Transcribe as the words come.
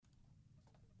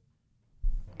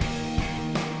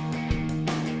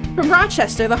From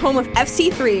Rochester, the home of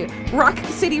FC3, Rock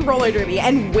City Roller Derby,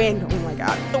 and Wind. Oh my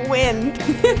god, the Wind.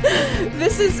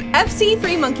 This is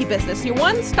FC3 Monkey Business, your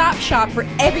one-stop shop for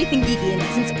everything geeky. And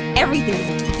since everything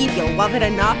is geeky, if you love it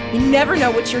enough, you never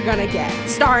know what you're gonna get.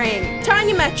 Starring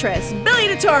Tanya Metris, Billy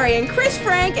DeTore, and Chris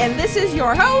Frank, and this is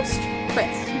your host,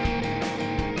 Chris.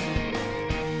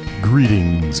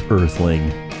 Greetings,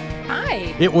 Earthling.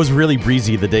 Hi. It was really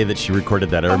breezy the day that she recorded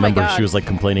that. I remember God. she was like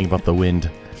complaining about the wind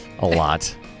a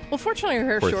lot. Well, fortunately, her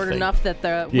hair's Poor short thing. enough that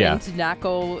the Yeah. wind did not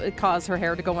cause her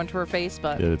hair to go into her face.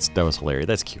 But That was hilarious.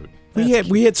 That's cute.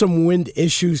 We had some wind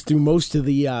issues through most of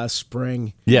the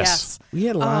spring. Yes. We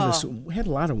had a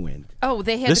lot of wind. Oh,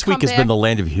 they had This to come week has back. been the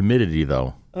land of humidity,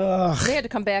 though. They had to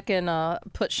come back and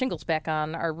put shingles back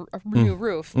on our new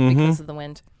roof because of the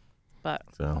wind. But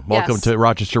So, welcome yes. to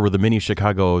Rochester. We're the mini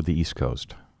Chicago of the East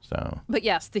Coast. So, But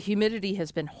yes, the humidity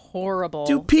has been horrible.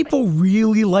 Do people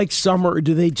really like summer, or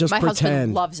do they just My husband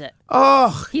pretend? loves it.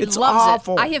 Oh, He it's loves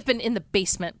awful. it. I have been in the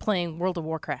basement playing World of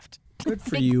Warcraft. Good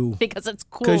for you. Because it's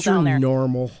cool Because you're down there.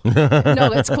 normal.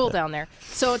 No, it's cool down there.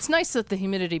 So it's nice that the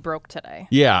humidity broke today.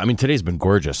 yeah, I mean, today's been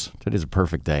gorgeous. Today's a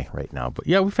perfect day right now. But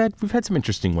yeah, we've had some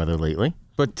interesting weather lately.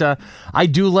 But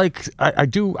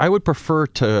I would prefer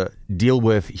to deal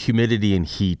with humidity and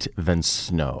heat than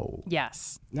snow.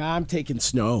 Yes. Nah, I'm taking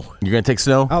snow. You're going to take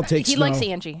snow? I'll take He snow. likes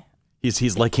Angie.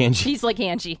 He's like Angie. He's like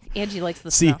Angie. Angie likes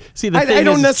the See, snow. the thing I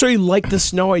don't is- necessarily like the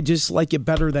snow. I just like it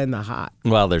better than the hot.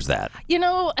 Well, there's that. You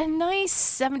know, a nice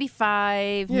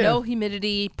 75, Yeah. no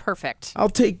humidity, perfect. I'll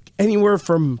take anywhere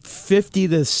from 50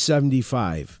 to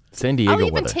 75. San Diego I'll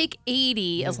even weather. take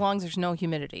 80 as long as there's no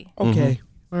humidity. Okay.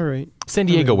 All right. San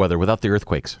Diego weather without the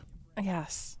earthquakes,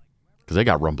 Yes. because they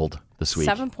got rumbled this week.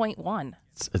 7.1.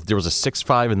 There was a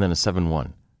 6.5 and then a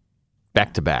 7.1,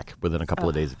 back to back within a couple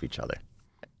of days of each other.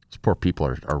 These poor people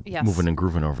are Yes. moving and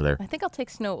grooving over there. I think I'll take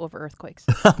snow over earthquakes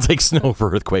I'll take snow for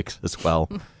earthquakes as well.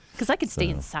 because I can stay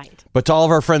inside. But to all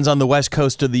of our friends on the west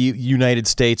coast of the United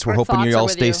States, we're Our hoping you thoughts are all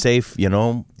with stay you. safe. You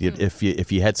know, if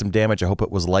you had some damage, I hope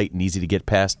it was light and easy to get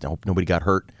past. I hope nobody got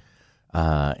hurt.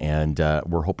 And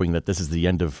we're hoping that this is the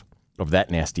end of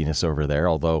that nastiness over there.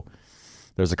 Although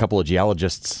there's a couple of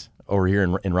geologists over here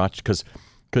in Rochester,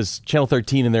 because Channel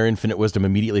 13 in their infinite wisdom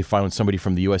immediately found somebody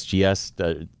from the USGS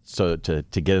so to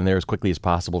get in there as quickly as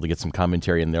possible to get some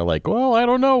commentary, and they're like, well, I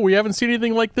don't know, we haven't seen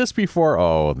anything like this before.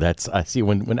 Oh, I see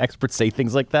when experts say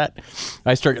things like that,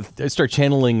 I start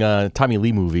channeling Tommy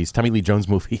Lee Jones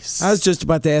movies. I was just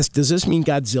about to ask, does this mean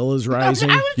Godzilla's rising?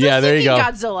 I was just Yeah, there you thinking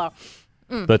go.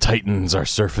 Godzilla, The Titans are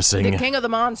surfacing. the king of the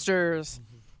monsters.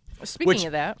 Speaking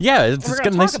of that, Yeah, it's we're got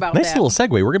gonna a nice, talk about nice that. little segue.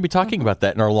 We're going to be talking about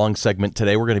that in our long segment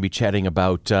today. We're going to be chatting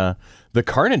about the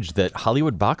carnage that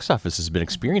Hollywood box office has been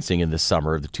experiencing in this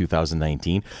summer of the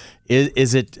 2019.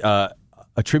 Is it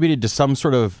attributed to some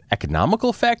sort of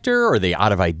economical factor? Or are they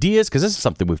out of ideas? Because this is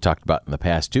something we've talked about in the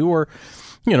past too. Or,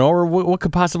 or what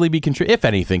could possibly be, if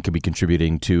anything, could be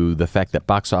contributing to the fact that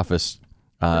box office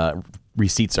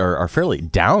receipts are fairly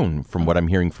down from what I'm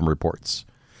hearing from reports.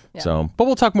 Yeah. So, but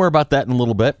we'll talk more about that in a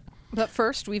little bit. But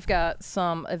first, we've got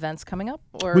some events coming up.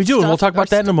 Or We do, and we'll stuff- talk about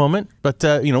or that in a moment. But,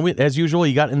 as usual,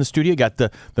 you got in the studio, you got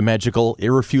the magical,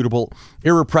 irrefutable,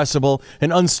 irrepressible,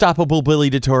 and unstoppable Billy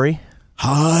DeTore.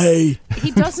 Hi.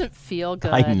 He doesn't feel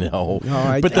good. I know.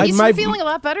 No, but I He's might- feeling a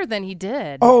lot better than he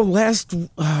did. Oh,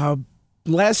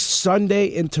 last Sunday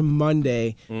into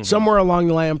Monday, somewhere along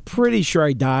the line, I'm pretty sure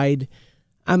I died.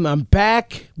 I'm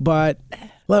back, but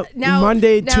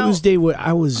Monday, Tuesday,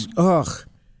 I was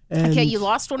And Okay, you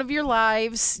lost one of your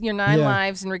lives, your 9 Yeah.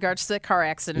 lives, in regards to the car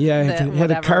accident. Yeah, that- I've had a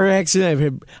whatever. car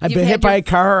accident. I've You've been had hit by your- a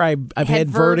car. I've had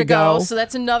vertigo. So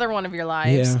that's another one of your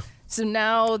lives. Yeah. So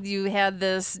now you had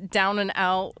this down and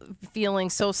out, feeling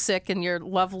so sick, and your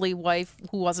lovely wife,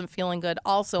 who wasn't feeling good,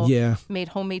 also Yeah. made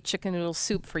homemade chicken noodle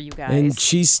soup for you guys. And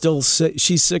she's still sick.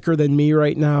 She's sicker than me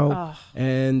right now.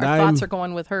 And Our I'm. thoughts are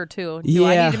going with her too. Do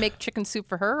I Yeah. need to make chicken soup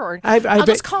for her, or I'll I'll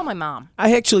just call my mom?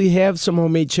 I actually have some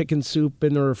homemade chicken soup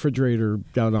in the refrigerator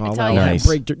down the hall. tell I'll you. have Nice.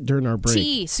 break during our break.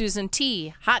 Tea, Susan,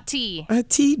 tea, hot tea.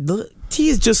 Tea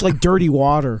is just like dirty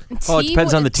water. Oh, it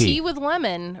depends on the tea. Tea with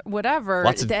lemon, whatever.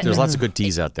 There's lots of good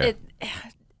teas out there.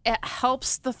 It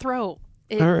helps the throat.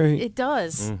 It, All right. It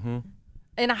does. Mm-hmm.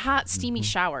 And a hot, steamy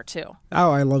shower, too. Oh,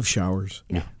 I love showers.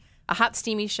 A hot,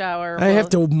 steamy shower. I have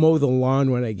to mow the lawn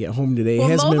when I get home today. Well,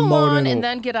 it hasn't mow the been mowed lawn in a- and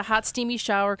then get a hot, steamy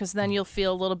shower, because then you'll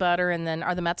feel a little better. And then,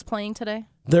 are the Mets playing today?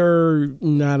 They're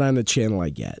not on the channel I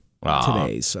get Aw.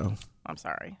 today, so I'm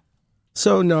sorry.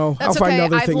 no. That's I'll find okay.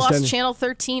 other I've things lost then. Channel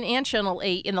 13 and Channel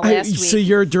 8 in the last week. So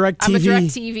you're a direct I'm a TV. direct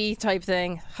TV type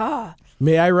thing.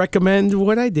 May I recommend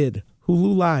what I did?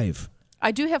 Hulu Live.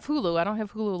 I do have Hulu. I don't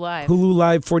have Hulu Live. Hulu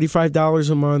Live, $45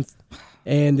 a month,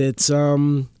 and it's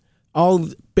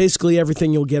basically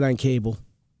everything you'll get on cable.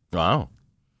 Wow.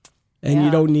 And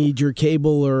you don't need your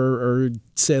cable or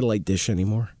satellite dish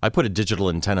anymore. I put a digital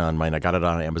antenna on mine. I got it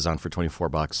on Amazon for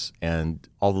 $24, and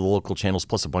all the local channels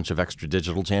plus a bunch of extra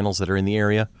digital channels that are in the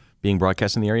area being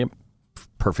broadcast in the area,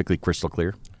 perfectly crystal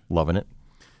clear. Loving it.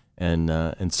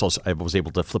 And so I was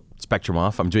able to flip Spectrum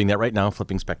off. I'm doing that right now,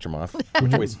 flipping Spectrum off.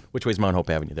 Which way's Mount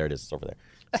Hope Avenue? There it is. It's over there.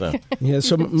 So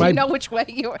so Do you know which way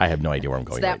you are? I have no idea where I'm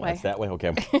going. It's that right way. Now. It's that way.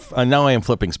 Okay. Now I am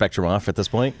flipping Spectrum off at this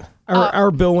point.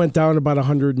 Our bill went down about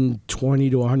 $120 to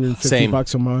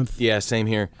 $150 a month. Yeah, same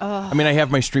here. I mean, I have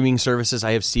my streaming services.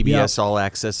 I have CBS All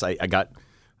Access. I got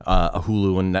a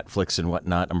Hulu and Netflix and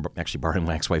whatnot. I'm actually borrowing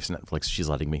my ex-wife's Netflix. She's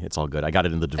letting me. It's all good. I got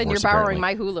it in the divorce. And you're borrowing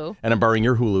my Hulu. And I'm borrowing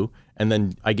your Hulu. And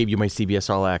then I gave you my CBS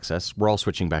All Access. We're all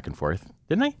switching back and forth.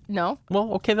 Didn't I? No.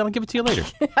 Well, okay, then I'll give it to you later.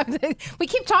 We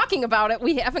keep talking about it.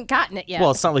 We haven't gotten it yet.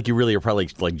 Well, it's not like you really are probably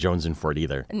like jonesing for it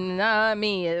either. Not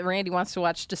me. Randy wants to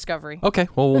watch Discovery. Okay,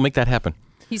 well, we'll make that happen.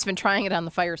 He's been trying it on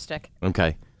the Fire Stick.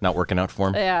 Okay, not working out for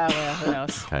him? Yeah, well, who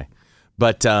knows? Okay.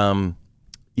 But,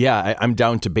 yeah, I'm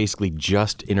down to basically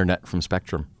just internet from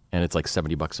Spectrum. And it's like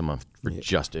 $70 a month for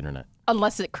just internet.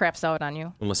 Unless it craps out on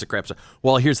you. Unless it craps out.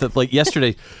 Well, here's the like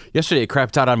yesterday it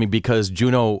crapped out on me because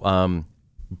Juno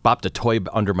bopped a toy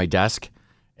under my desk,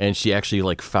 and she actually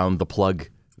like found the plug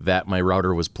that my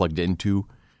router was plugged into,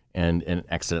 and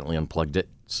accidentally unplugged it.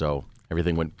 So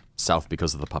everything went south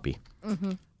because of the puppy.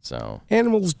 Mm-hmm. So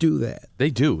animals do that. They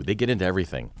do. They get into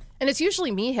everything. And it's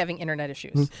usually me having internet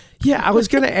issues. Yeah, I was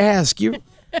going to ask you,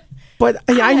 but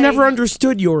I never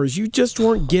understood yours. You just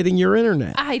weren't getting your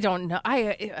internet. I don't know.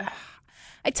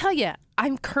 I tell you,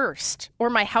 I'm cursed,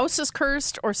 or my house is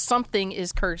cursed, or something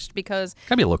is cursed because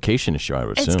Gotta be a location issue, I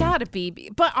would assume. it's got to be.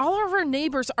 But all of our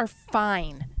neighbors are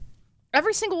fine.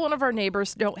 Every single one of our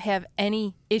neighbors don't have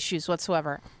any issues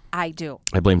whatsoever. I do.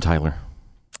 I blame Tyler.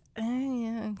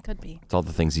 Yeah, could be. It's all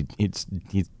the things it's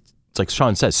like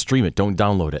Sean says, stream it, don't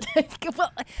download it.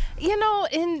 Well,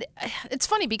 and it's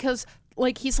funny because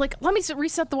like he's like, let me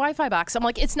reset the Wi-Fi box. I'm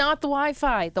like, it's not the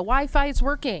Wi-Fi. The Wi-Fi is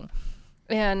working,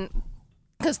 and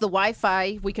because the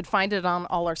Wi-Fi, we could find it on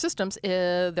all our systems.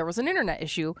 There was an internet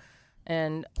issue,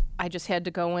 and I just had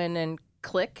to go in and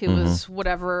click. It was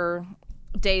whatever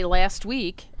day last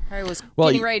week. I was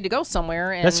getting ready to go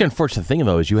somewhere. And that's the unfortunate thing,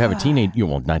 though, is you have a teenage.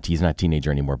 He's not a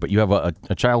teenager anymore, but you have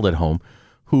a child at home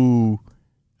who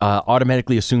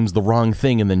automatically assumes the wrong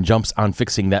thing and then jumps on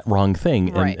fixing that wrong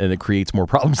thing, Right. and it creates more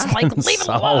problems. I'm than like, leave it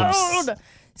solves. alone.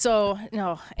 So,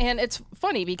 no. And it's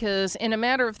funny because in a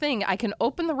matter of thing, I can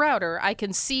open the router. I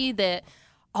can see that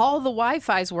all the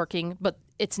Wi-Fi is working, but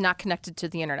it's not connected to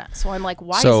the internet. So I'm like,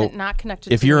 why is it not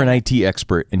connected If to you're the an internet? IT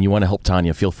expert and you want to help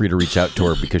Tanya, feel free to reach out to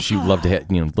her because she'd love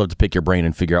to pick your brain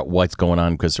and figure out what's going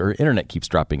on because her internet keeps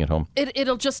dropping at home.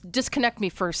 It'll just disconnect me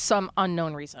for some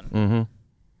unknown reason. Mm-hmm.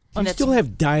 You still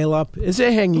have dial-up? Is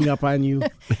it hanging up on you?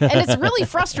 And it's really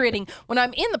frustrating when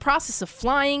I'm in the process of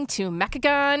flying to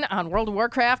Mechagon on World of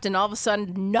Warcraft and all of a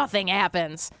sudden nothing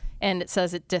happens and it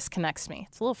says it disconnects me.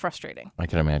 It's a little frustrating. I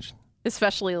can imagine.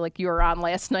 Especially like you were on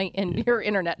last night and your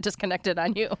internet disconnected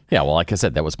on you. Yeah, well, like I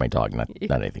said, that was my dog, not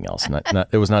anything else.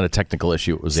 It was not a technical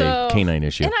issue. It was a canine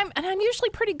issue. And I'm usually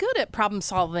pretty good at problem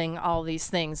solving all these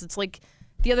things. It's like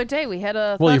the other day we had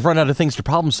a Well, you've run out of things to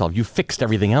problem solve. You fixed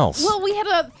everything else. Well,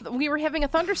 we were having a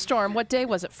thunderstorm. What day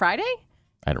was it? Friday?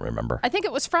 I don't remember. I think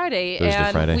it was Friday.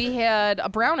 Thursday, Friday. We had a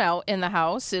brownout in the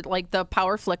house. It like the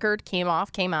power flickered, came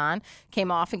off, came on,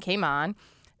 came off, and came on.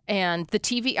 And the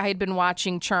TV, I had been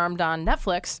watching Charmed on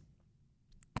Netflix.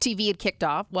 TV had kicked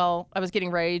off. Well, I was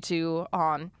getting ready to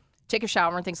take a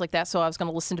shower and things like that. So I was going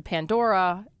to listen to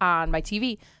Pandora on my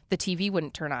TV. The TV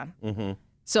wouldn't turn on. Mm-hmm.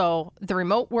 So the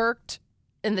remote worked.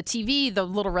 And the TV, the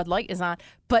little red light is on,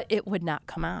 but it would not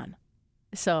come on.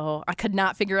 So I could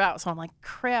not figure out. So I'm like,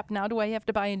 crap, now do I have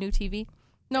to buy a new TV?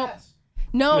 No. Yes.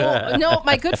 No,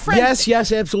 my good friend.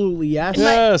 Yes, absolutely, yes.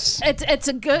 Yes. It's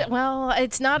a good, well,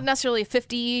 it's not necessarily a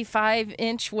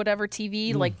 55-inch whatever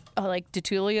TV like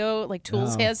DeTulio, like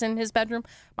Tools has in his bedroom.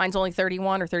 Mine's only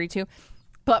 31 or 32.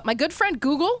 But my good friend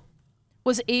Google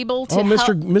was able to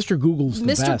Mr. Google's the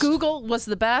best. Mr. Google was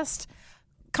the best.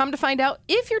 Come to find out,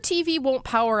 if your TV won't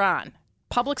power on,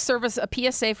 public service, a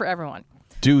PSA for everyone.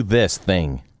 Do this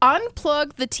thing.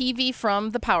 Unplug the TV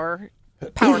from the power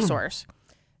source.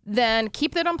 Then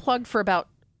keep that unplugged for about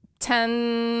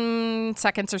 10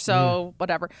 seconds or so,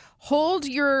 whatever. Hold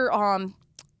your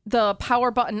the power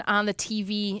button on the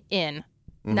TV in.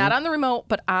 Not on the remote,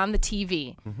 but on the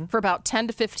TV for about 10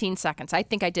 to 15 seconds. I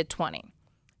think I did 20.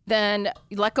 Then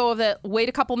you let go of it, wait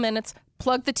a couple minutes,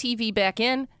 plug the TV back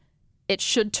in, it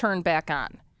should turn back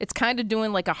on. It's kind of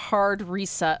doing like a hard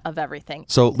reset of everything.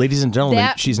 So, ladies and gentlemen,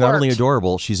 That she's not only worked.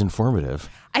 adorable, she's informative.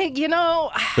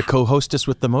 The co-hostess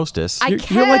with the mostest.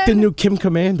 You're like the new Kim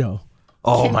Commando.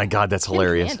 Oh my God, that's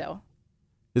hilarious. Commando.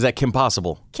 Is that Kim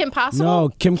Possible? Kim Possible? No,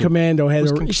 Kim Commando had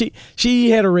she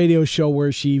had a radio show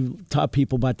where she taught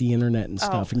people about the internet and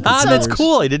stuff. And That's computers.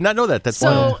 cool. I did not know that. That's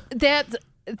So wonderful.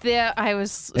 that I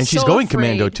was And she's so going afraid.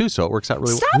 commando too, so it works out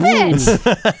really Stop well. it!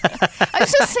 I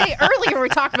was just saying earlier we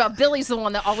talked about Billy's the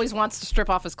one that always wants to strip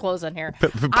off his clothes on here.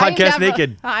 Podcast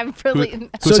naked. I'm really. Who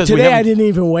So says we today I haven't- didn't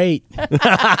even wait.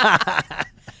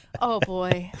 Oh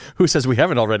boy! Who says we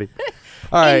haven't already?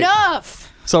 All right. Enough.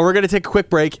 So we're going to take a quick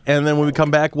break, and then when we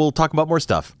come back, we'll talk about more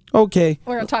stuff. Okay.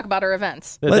 We're gonna talk about our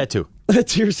events. That too.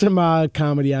 Let's hear some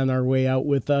comedy on our way out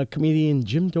with comedian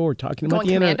Jim Dore talking about Going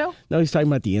the internet. commando? No, he's talking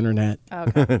about the internet.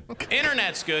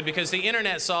 Internet's good because the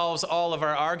internet solves all of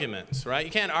our arguments, right?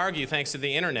 You can't argue thanks to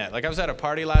the internet. Like I was at a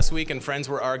party last week and friends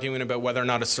were arguing about whether or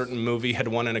not a certain movie had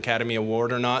won an Academy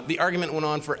Award or not. The argument went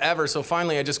on forever, so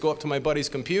finally I just go up to my buddy's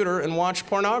computer and watch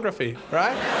pornography,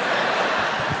 right?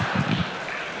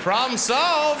 Problem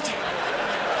solved.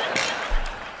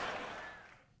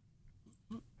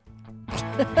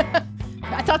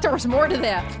 I thought there was more to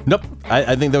that. Nope.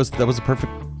 I think that was a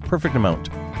perfect amount.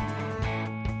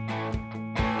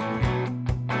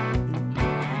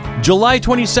 July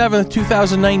 27th,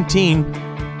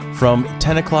 2019, from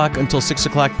 10 o'clock until 6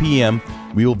 o'clock p.m.,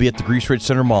 we will be at the Grease Ridge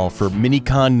Center Mall for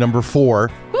MiniCon number 4.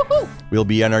 Woohoo! We'll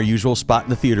be on our usual spot in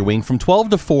the theater wing from 12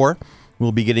 to 4.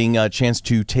 We'll be getting a chance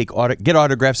to get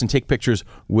autographs and take pictures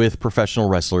with professional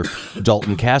wrestler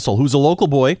Dalton Castle, who's a local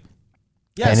boy.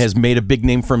 Yes. And has made a big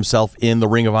name for himself in the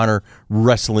Ring of Honor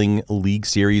Wrestling League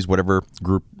Series, whatever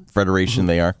group federation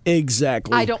they are.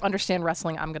 Exactly. I don't understand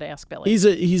wrestling. I'm gonna ask Billy. He's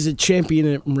a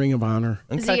champion at Ring of Honor.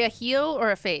 Is he a heel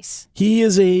or a face? He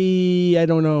is I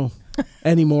don't know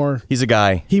anymore. He's a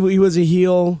guy. He was a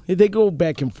heel. They go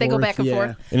back and forth. They go back and yeah.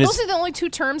 forth. And Those are the only two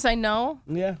terms I know.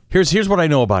 Yeah. Here's what I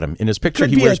know about him. In his picture,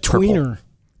 Could he be wears a tweener. purple.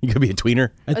 He could be a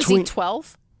tweener. Is he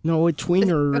 12? No, a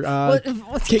tweener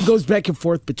goes back and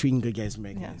forth between good guys and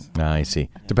bad guys. I see.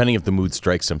 Depending if the mood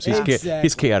strikes him. So Exactly.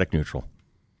 he's chaotic neutral.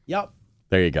 Yep.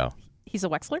 There you go. He's a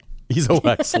Wexler? He's a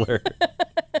wrestler.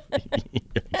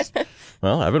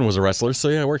 Well, Evan was a wrestler, so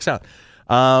yeah, it works out.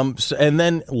 And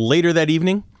then later that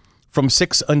evening, from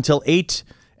 6 until 8,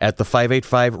 at the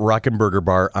 585 Rockin' Burger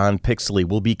Bar on Pixley,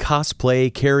 will be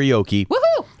cosplay karaoke.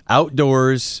 Woohoo!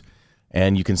 Outdoors,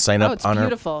 and you can sign up it's on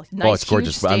beautiful. our... Nice, it's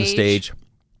gorgeous. huge On the stage.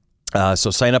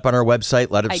 So sign up on our website.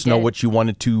 Let us know what you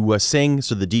wanted to sing,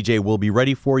 so the DJ will be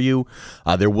ready for you.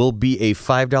 There will be a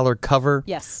 $5 cover.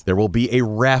 Yes. There will be a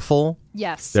raffle.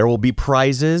 Yes. There will be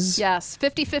prizes. Yes,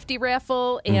 50-50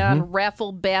 raffle and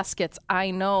raffle baskets.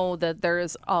 I know that there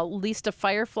is at least a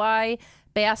Firefly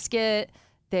basket.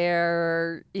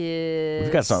 There is...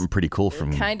 We've got something pretty cool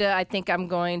from... Kind of, I think I'm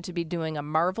going to be doing a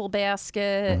Marvel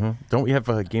basket. Don't we have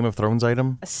a Game of Thrones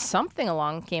item? Something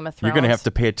along Game of Thrones. You're going to have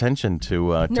to pay attention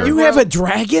to... You have a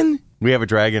dragon? We have a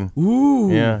dragon. Ooh.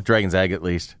 Yeah, dragon's egg at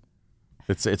least.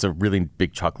 It's a really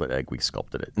big chocolate egg. We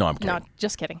sculpted it. No, I'm kidding. No,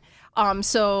 just kidding.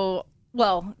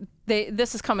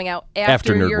 This is coming out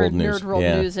after Nerd your World News. Nerd World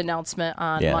Yeah. News announcement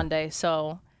on Yeah. Monday.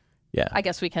 So Yeah. I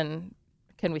guess we can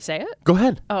we say it? Go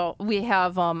ahead. Oh, we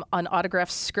have an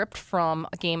autographed script from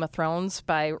Game of Thrones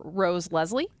by Rose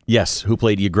Leslie. Yes, who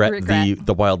played Ygritte, Ygritte.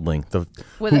 the wildling,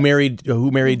 With who it-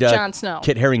 married Jon Snow.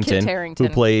 Kit Harington, Kit Harington.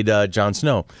 who played Jon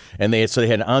Snow, and they had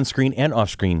an on-screen and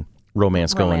off-screen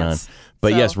romance going on. Romance.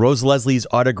 But So- yes, Rose Leslie's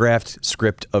autographed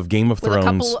script of Game of With Thrones.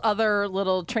 a couple other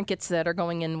little trinkets that are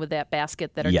going in with that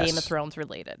basket that are Yes. Game of Thrones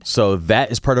related. So that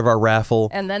is part of our raffle.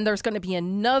 And then there's going to be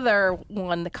another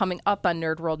one coming up on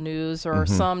Nerd World News or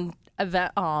Mm-hmm. some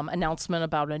event announcement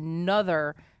about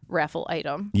another raffle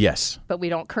item. Yes. But we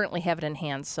don't currently have it in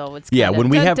hand, so it's Yeah, kinda when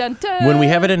we dun, have dun, dun. when we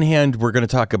have it in hand, we're going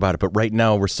to talk about it. But right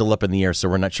now, we're still up in the air, so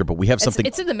we're not sure. But we have something.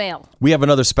 It's in the mail. We have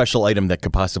another special item that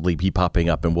could possibly be popping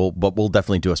up, and we'll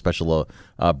definitely do a special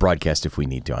broadcast if we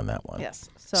need to on that one. Yes.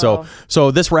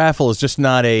 So this raffle is just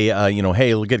not a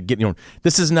hey,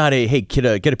 this is not a hey,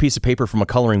 get a piece of paper from a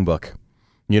coloring book,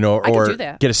 I or could do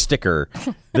that. get a sticker.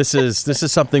 This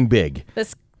is something big,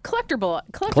 This collectible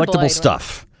collectible item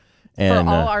stuff. for And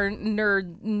all our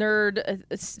nerd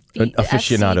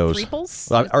aficionados, FC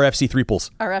threeples? our FC threeples.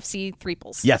 Our FC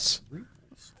threeples. Yes.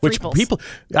 Which Threeples. people,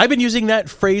 I've been using that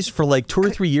phrase for like 2 or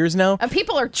 3 years now. And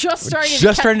people are just starting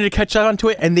Starting to catch on to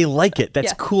it, and they like it.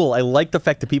 That's Yeah. cool. I like the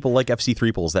fact that people like FC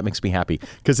threeples. That makes me happy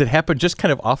because it happened just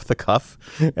kind of off the cuff.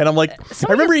 And I'm like,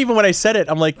 I remember even when I said it,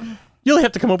 I'm like, You'll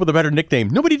have to come up with a better nickname.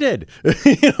 Nobody did.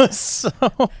 So.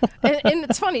 And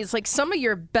it's funny. It's like some of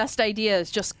your best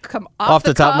ideas just come off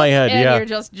the top of my head. And yeah, you're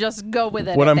just go with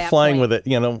it. When I'm flying with it,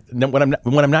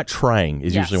 when I'm not trying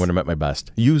is usually when I'm at my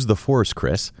best. Use the force,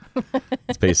 Chris.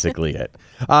 That's basically it.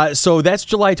 So that's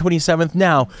July 27th.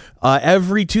 Now,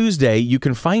 every Tuesday you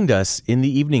can find us in the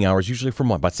evening hours, usually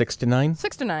from about 6 to 9.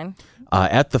 6 to 9.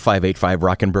 At the 585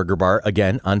 Rockin' Burger Bar,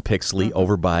 again on Pixley,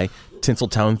 over by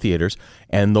Tinseltown Theaters,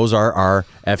 and those are our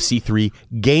FC3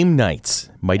 game nights,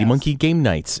 Mighty Monkey game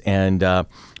nights, and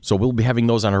so we'll be having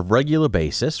those on a regular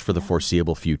basis for the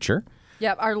foreseeable future.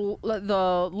 Yeah,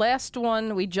 the last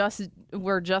one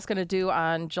we're just going to do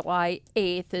on July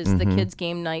 8th is the kids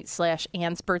game night /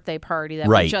 Anne's birthday party that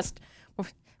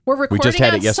we're recording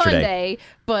had on it yesterday. Sunday,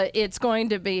 but it's going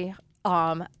to be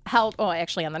held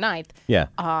actually on the 9th. Yeah.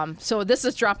 So this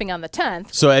is dropping on the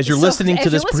 10th. So as you're listening to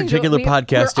this particular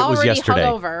podcast, it was yesterday.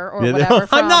 Hungover or whatever.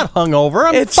 I'm not hungover.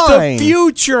 I'm it's fine. The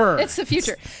future. It's the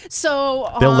future.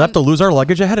 So they'll have to lose our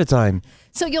luggage ahead of time.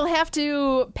 So you'll have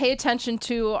to pay attention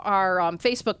to our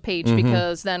Facebook page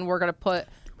because then we're going to put.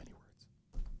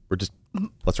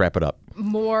 Let's wrap it up.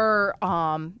 More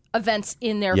events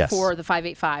in there for the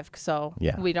 585. So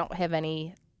we don't have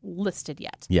any listed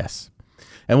yet. Yes.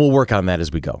 And we'll work on that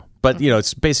as we go. But,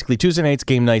 it's basically Tuesday nights,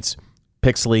 game nights,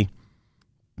 Pixley,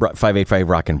 585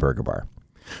 Rockin' Burger Bar.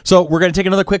 So we're going to take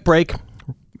another quick break.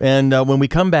 And when we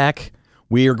come back,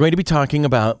 we are going to be talking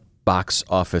about box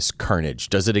office carnage.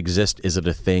 Does it exist? Is it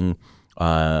a thing?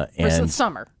 And it's the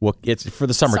summer. Well, it's for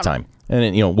the summertime.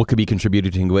 And, what could be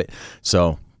contributed to it.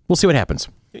 So we'll see what happens.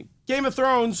 Game of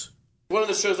Thrones. One of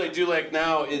the shows I do like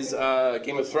now is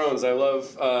Game of Thrones. I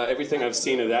love everything I've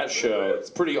seen of that show. It's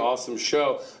a pretty awesome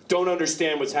show. Don't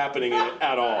understand what's happening in it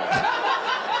at all.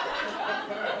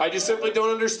 I just simply don't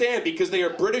understand because they are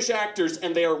British actors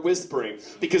and they are whispering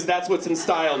because that's what's in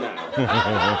style now.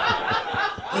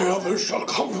 The others shall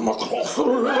come from across the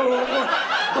river,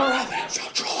 where they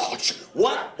shall charge.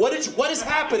 What is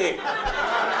happening?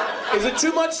 Is it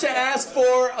too much to ask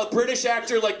for a British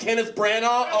actor like Kenneth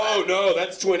Branagh? Oh no,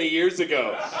 that's 20 years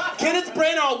ago. Kenneth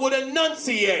Branagh would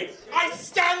enunciate. I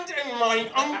stand in my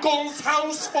uncle's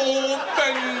house for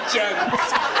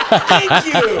vengeance. Thank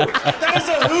you. That is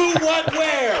a who, what,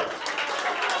 where.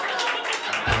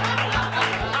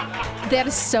 That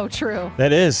is so true.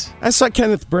 That is. I saw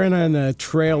Kenneth Branagh in a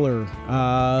trailer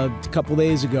a couple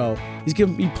days ago. He's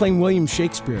going to be playing William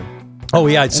Shakespeare. Oh,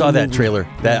 yeah, I saw that trailer.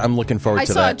 I'm looking forward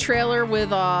to that. I saw a trailer with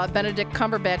Benedict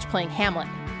Cumberbatch playing Hamlet.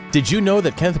 Did you know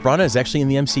that Kenneth Branagh is actually in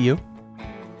the MCU?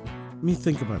 Let me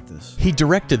think about this. He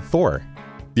directed Thor,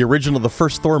 the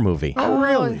first Thor movie. Oh,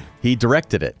 really? He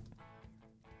directed it.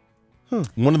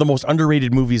 One of the most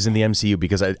underrated movies in the MCU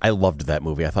because I loved that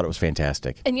movie. I thought it was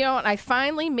fantastic. And I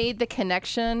finally made the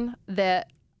connection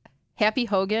that Happy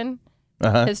Hogan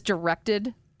has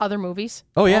directed other movies.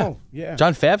 Oh, yeah. Oh, yeah.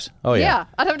 Jon Favreau? Oh, yeah. Yeah.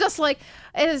 And I'm just like,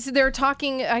 as they're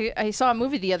talking, I saw a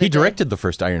movie the other day. He directed the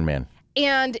first Iron Man.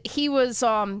 And he was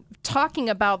talking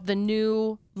about the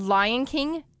new Lion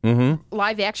King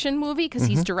live action movie because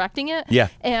he's directing it. Yeah.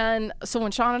 And so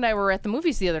when Sean and I were at the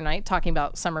movies the other night talking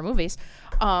about summer movies,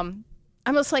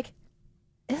 I was like,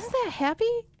 isn't that Happy?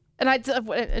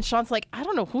 And Sean's like, I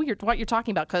don't know what you're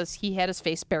talking about because he had his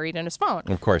face buried in his phone.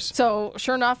 Of course. So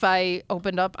sure enough, I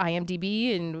opened up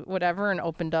IMDb and whatever and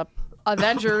opened up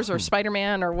Avengers or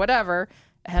Spider-Man or whatever.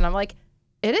 And I'm like,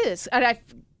 it is. And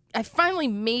I finally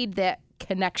made that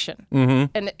connection.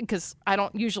 And because I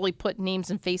don't usually put names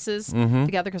and faces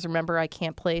together because remember, I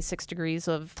can't play 6 Degrees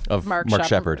of Mark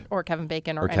Sheppard or Kevin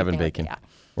Bacon or Kevin Bacon. Like that.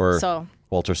 Or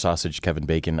Walter Sausage, Kevin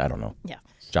Bacon. I don't know. Yeah.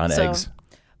 John Eggs.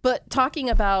 But talking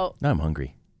about... Now I'm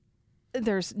hungry.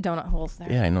 There's donut holes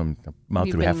there. Yeah, I know. I'm out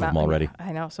through half of them already.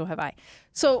 I know, so have I.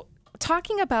 So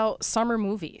talking about summer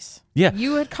movies. Yeah.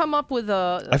 You had come up with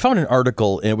I found an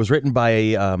article, and it was written by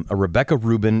a Rebecca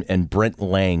Rubin and Brent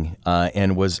Lang,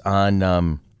 and was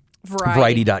on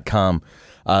Variety.com.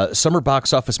 Summer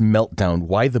box office meltdown,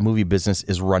 why the movie business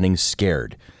is running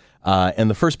scared. And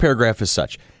the first paragraph is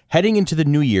such. Heading into the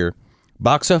new year,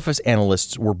 box office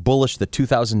analysts were bullish that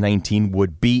 2019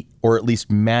 would beat or at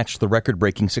least match the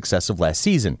record-breaking success of last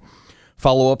season.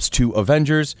 Follow-ups to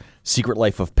Avengers, Secret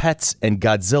Life of Pets, and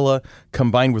Godzilla,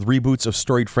 combined with reboots of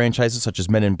storied franchises such as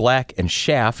Men in Black and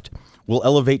Shaft, will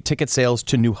elevate ticket sales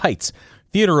to new heights.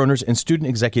 Theater owners and student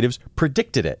executives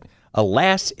predicted it.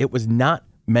 Alas, it was not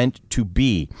meant to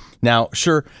be. Now,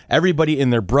 sure, everybody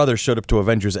and their brother showed up to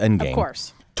Avengers Endgame. Of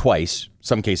course. Twice,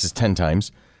 some cases 10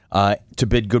 times. To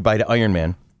bid goodbye to Iron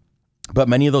Man. But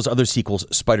many of those other sequels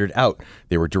spidered out.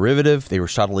 They were derivative, they were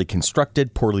shoddily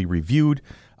constructed, poorly reviewed.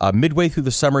 Midway through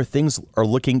the summer, things are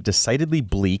looking decidedly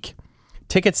bleak.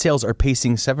 ticket sales are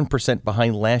pacing 7%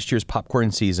 behind last year's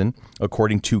popcorn season,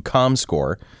 according to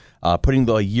ComScore, putting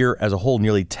the year as a whole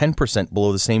nearly 10%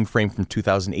 below the same frame from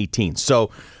 2018.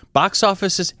 So box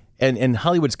offices and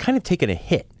Hollywood's kind of taken a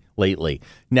hit lately.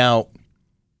 Now,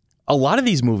 a lot of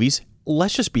these movies,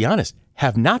 let's just be honest,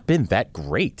 have not been that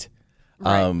great.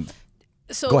 Right.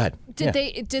 So go ahead. Did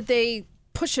they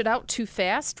push it out too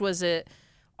fast? Was it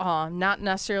not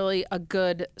necessarily a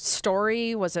good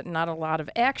story? Was it not a lot of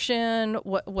action?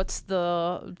 What's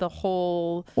the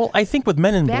whole? Well, I think with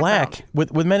Men in background?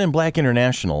 Black, with Men in Black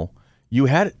International, you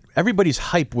had everybody's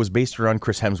hype was based around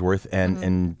Chris Hemsworth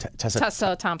and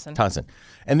Tessa Thompson.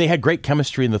 And they had great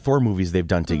chemistry in the Thor movies they've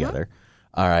done together.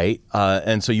 All right.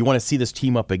 And so you want to see this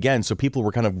team up again. So people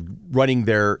were kind of running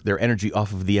their energy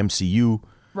off of the MCU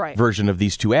version of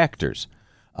these two actors.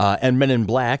 And Men in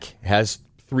Black has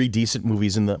 3 decent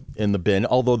movies in the bin.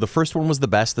 Although the first one was the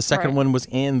best, the second one was,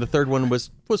 and the third one was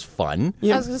fun.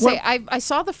 I was going to say, I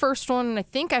saw the first one, and I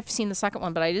think I've seen the second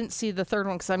one, but I didn't see the third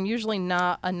one because I'm usually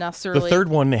not a necessarily. The third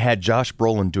one had Josh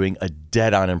Brolin doing a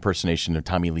dead-on impersonation of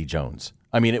Tommy Lee Jones.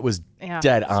 I mean, it was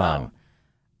dead on.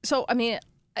 So I mean,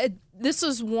 this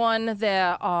is one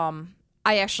that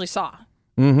I actually saw.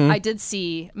 I did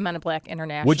see Men in Black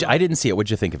International. I didn't see it. What'd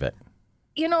you think of it?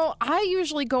 You know, I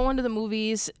usually go into the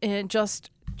movies and just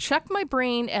check my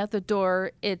brain at the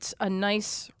door. It's a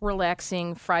nice,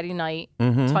 relaxing Friday night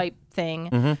type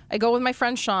thing. I go with my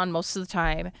friend Sean most of the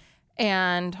time.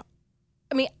 And,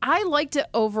 I mean, I liked it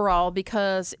overall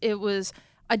because it was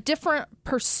a different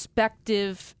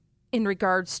perspective in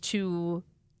regards to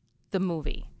the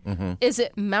movie. Is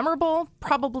it memorable?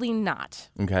 Probably not.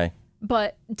 Okay.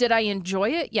 But did I enjoy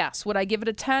it? Yes. Would I give it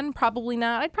a 10? Probably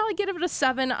not. I'd probably give it a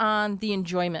 7 on the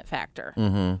enjoyment factor.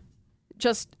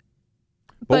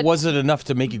 But was it enough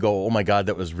to make you go, oh my God,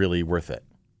 that was really worth it?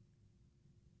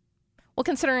 Well,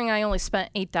 considering I only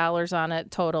spent $8 on it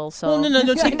total, so... Well,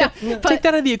 no. Take that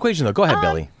out of the equation, though. Go ahead,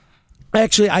 Billy.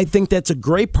 Actually, I think that's a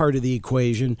great part of the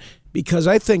equation because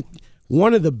I think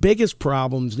one of the biggest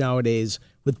problems nowadays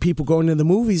with people going to the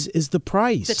movies is the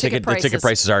price. The ticket prices. The ticket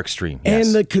prices are extreme. Yes.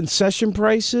 And the concession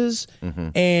prices.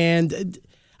 And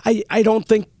I don't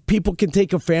think people can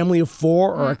take a family of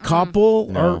 4 or a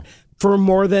couple or for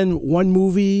more than one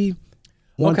movie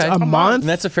once a month. And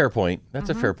that's a fair point.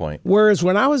 That's a fair point. Whereas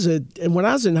when I was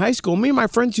in high school, me and my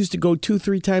friends used to go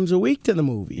 2-3 times a week to the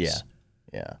movies.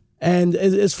 Yeah. And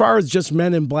as far as just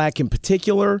Men in Black in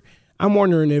particular, I'm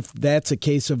wondering if that's a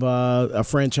case of a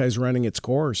franchise running its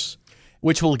course.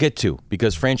 Which we'll get to,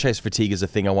 because franchise fatigue is a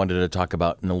thing I wanted to talk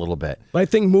about in a little bit. I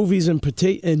think movies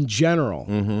in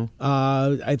general,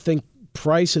 I think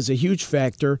price is a huge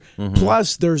factor.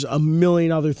 Plus, there's a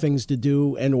million other things to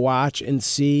do and watch and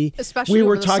see. Especially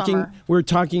over the summer. We were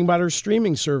talking about our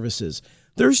streaming services.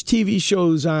 There's TV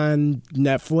shows on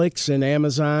Netflix and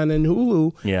Amazon and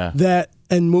Hulu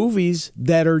and movies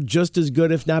that are just as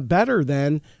good, if not better,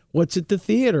 than what's at the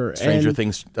theater. Stranger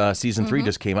Things season 3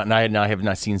 just came out, and I have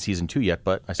not seen season 2 yet,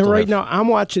 but I still right now I'm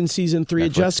watching season 3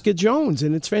 of Jessica Jones,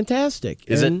 and it's fantastic.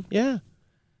 Is it? Yeah.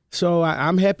 So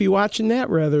I'm happy watching that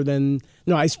rather than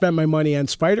I spent my money on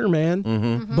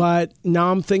Spider-Man, but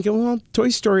now I'm thinking, well, Toy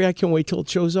Story, I can wait till it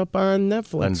shows up on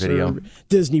Netflix on video. Or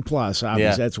Disney Plus.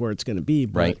 Obviously, that's where it's going to be.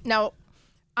 But. Right now,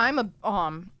 I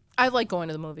like going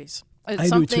to the movies. I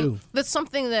do too. That's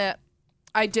something that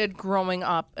I did growing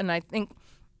up, and I think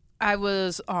I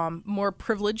was more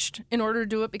privileged in order to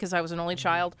do it because I was an only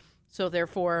child. So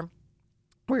therefore,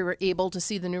 we were able to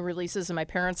see the new releases, and my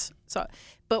parents saw.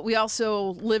 But we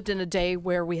also lived in a day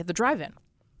where we had the drive-in.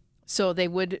 So they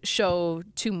would show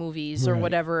 2 movies or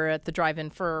whatever at the drive-in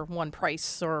for one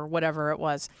price or whatever it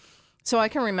was. So I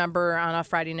can remember on a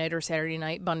Friday night or Saturday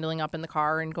night bundling up in the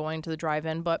car and going to the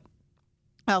drive-in. But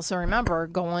I also remember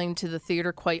going to the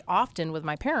theater quite often with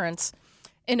my parents,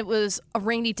 and it was a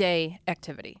rainy day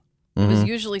activity. It was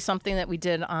usually something that we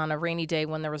did on a rainy day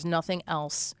when there was nothing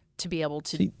else to be able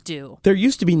to do. There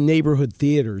used to be neighborhood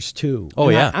theaters, too. Oh,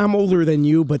 and yeah. I'm older than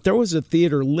you, but there was a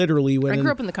theater literally I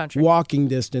grew up in the country. Walking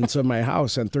distance of my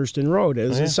house on Thurston Road. It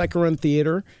was a second-run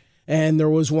theater, and there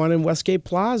was one in Westgate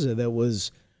Plaza that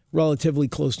was relatively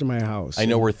close to my house. I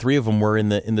know where 3 of them were in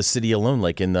the city alone,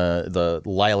 like in the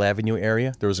Lyle Avenue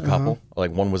area. There was a couple.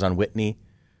 Like one was on Whitney,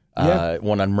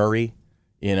 one on Murray,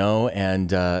 and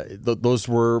those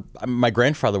were, my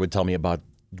grandfather would tell me about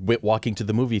walking to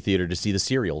the movie theater to see the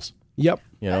serials. Yep.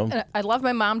 I love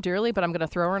my mom dearly, but I'm going to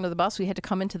throw her under the bus. We had to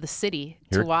come into the city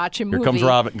to watch a movie. Here comes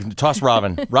Robin. Toss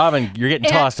Robin. Robin, you're getting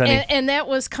tossed, honey. And that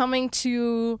was coming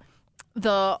to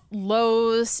the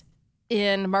Lowe's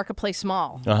in Marketplace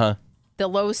Mall. The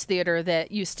Lowe's Theater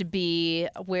that used to be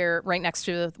right next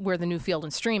to where the new Field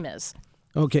and Stream is.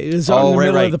 Okay, it was out in the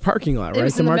middle of the parking lot, right? It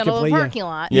was in the middle of the Marketplace, parking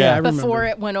lot. Yeah, I before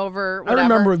it went over. I Whatever.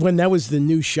 remember when that was the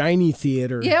new shiny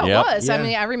theater. Yeah, it Yep. was. Yeah. I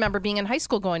mean, I remember being in high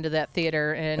school going to that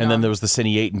theater, And then there was the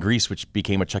Cine 8 in Greece, which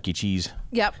became a Chuck E. Cheese.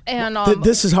 Yep, and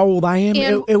This is how old I am.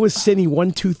 and- It was Cine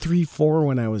 1, 2, 3, 4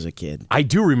 when I was a kid. I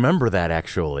do remember that,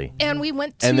 actually. and we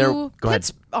went And there- to go ahead.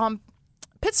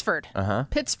 Pittsford.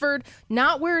 Pittsford,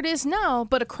 not where it is now,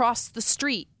 but across the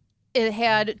street. It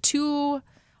had two.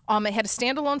 It had a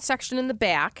standalone section in the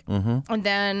back, and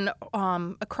then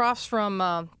across from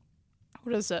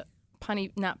what is it?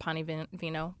 Not Ponte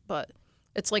Vino, but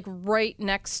it's like right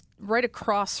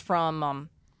across from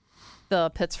the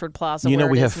Pittsford Plaza. You know,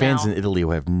 where we it have is fans now. in Italy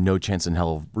who have no chance in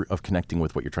hell of connecting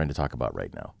with what you're trying to talk about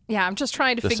right now. Yeah, I'm just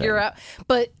trying to Just figure saying. out.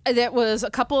 But that was a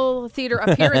couple theater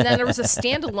up here, and then there was a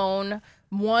standalone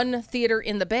one theater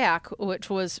in the back, which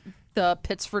was the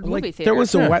Pittsford movie theater. There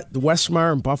was the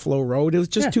Westmar and Buffalo Road. It was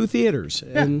just two theaters,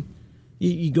 and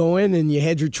you go in and you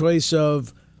had your choice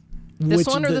of This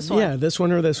one or this one? Yeah, this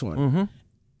one or this one.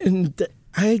 And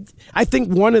I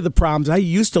think one of the problems, I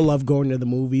used to love going to the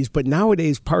movies, but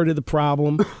nowadays part of the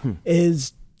problem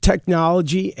is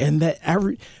technology, and that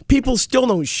people still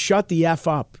don't shut the F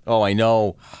up. Oh, I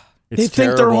know. It's They think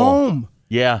they're terrible. home.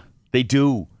 Yeah, they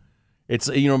do. It's,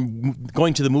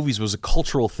 going to the movies was a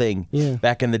cultural thing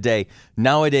back in the day.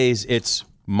 Nowadays, it's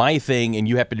my thing, and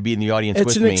you happen to be in the audience It's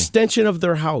with an me. extension of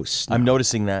their house. I'm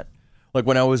noticing that. Like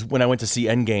when I went to see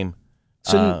Endgame.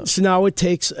 So now it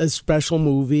takes a special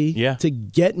movie Yeah. to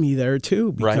get me there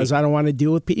too, because Right. I don't want to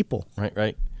deal with people.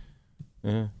 Right.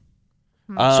 So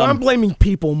I'm blaming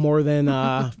people more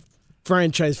than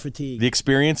franchise fatigue. The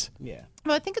experience. Yeah.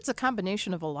 Well, I think it's a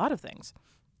combination of a lot of things.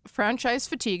 Franchise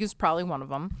fatigue is probably one of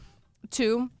them.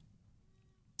 2,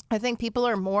 I think people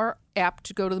are more apt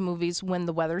to go to the movies when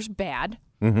the weather's bad.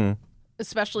 Mm-hmm.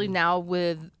 Especially now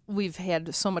we've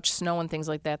had so much snow and things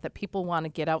like that people want to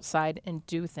get outside and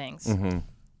do things. Mm-hmm.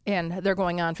 And they're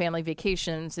going on family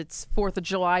vacations. It's 4th of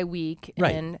July week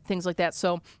and things like that.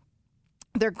 So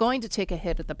they're going to take a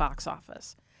hit at the box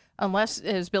office. Unless,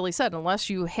 as Billy said, unless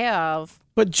you have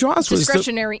But Jaws was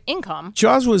discretionary income.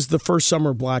 Jaws was the first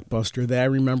summer blockbuster that I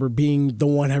remember being the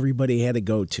one everybody had to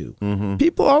go to. Mm-hmm.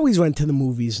 People always went to the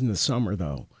movies in the summer,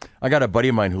 though. I got a buddy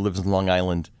of mine who lives in Long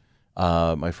Island,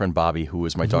 my friend Bobby, who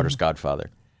is my daughter's godfather.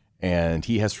 And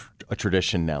he has a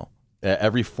tradition now.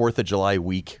 Every 4th of July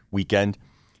weekend,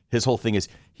 his whole thing is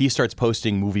he starts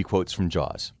posting movie quotes from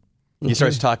Jaws. He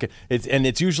starts talking.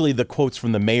 It's usually the quotes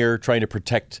from the mayor trying to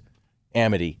protect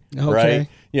Amity, right?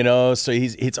 So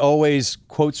it's always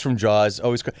quotes from Jaws.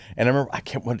 Always, and I remember I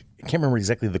can't remember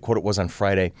exactly the quote it was on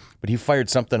Friday, but he fired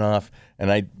something off,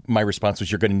 and my response was,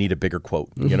 "You're going to need a bigger quote."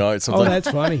 It's Oh, that's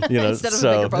funny. Instead of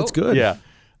a bigger boat. That's good. Yeah,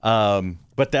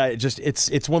 but that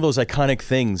it's one of those iconic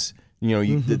things.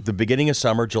 The beginning of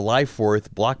summer, July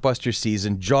 4th, blockbuster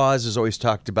season. Jaws is always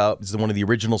talked about. It's one of the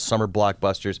original summer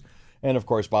blockbusters, and of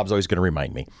course, Bob's always going to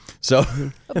remind me. So,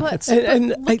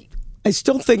 I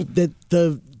still think that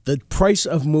the price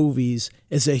of movies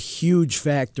is a huge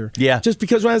factor. Yeah. Just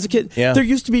because when I was a kid, Yeah. there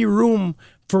used to be room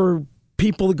for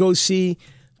people to go see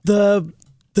the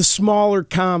smaller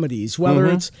comedies. Whether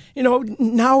it's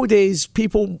nowadays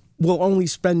people will only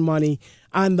spend money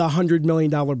on the $100 million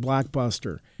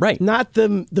blockbuster, Right. Not the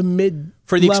mid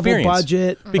for the level experience,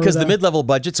 budget, because or the mid-level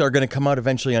budgets are going to come out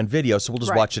eventually on video, so we'll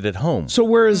just watch it at home. So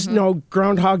whereas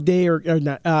Groundhog Day or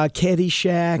not,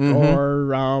 Caddyshack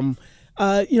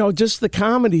or just the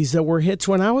comedies that were hits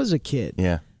when I was a kid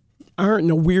Yeah.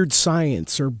 aren't Weird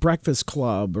Science or Breakfast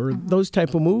Club or those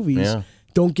type of movies Yeah.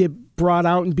 don't get brought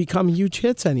out and become huge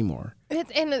hits anymore.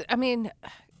 And I mean,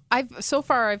 I've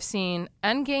seen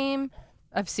Endgame.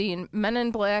 I've seen Men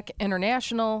in Black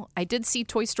International. I did see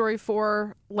Toy Story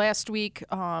 4 last week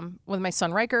with my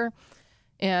son Riker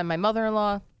and my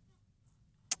mother-in-law.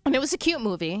 And it was a cute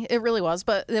movie. It really was.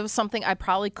 But it was something I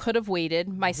probably could have waited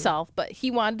myself. But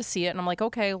he wanted to see it. And I'm like,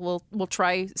 okay, we'll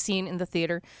try seeing it in the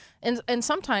theater. And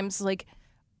sometimes, like,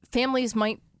 families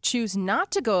might choose not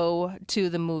to go to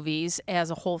the movies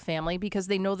as a whole family because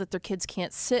they know that their kids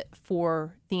can't sit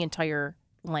for the entire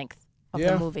length of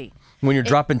the movie. When you're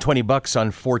dropping $20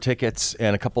 on 4 tickets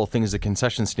and a couple of things at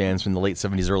concession stands from the late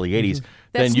 70s, early 80s,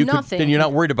 That's nothing. then you're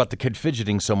not worried about the kid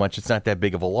fidgeting so much. It's not that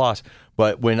big of a loss.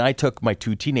 But when I took my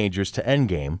 2 teenagers to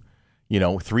Endgame,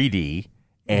 3D,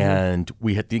 and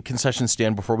we hit the concession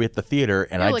stand before we hit the theater,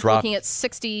 and You're I like dropped looking at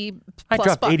 60 I plus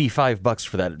dropped bucks. $85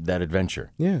 for that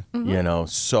adventure. Yeah.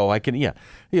 So I can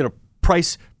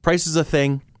price is a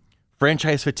thing.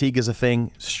 Franchise fatigue is a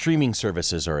thing. Streaming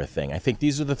services are a thing. I think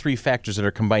these are the 3 factors that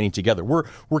are combining together. We're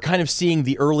kind of seeing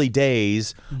the early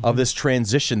days of this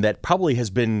transition that probably has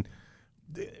been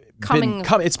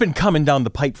it's been coming down the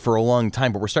pipe for a long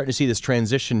time, but we're starting to see this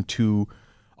transition to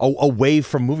away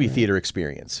from movie theater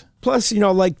experience. Plus,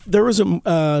 like there was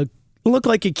it looked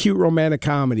like a cute romantic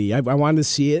comedy. I wanted to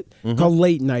see it called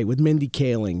Late Night with Mindy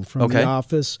Kaling from The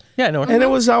Office. Yeah, no, and it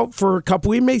was out for a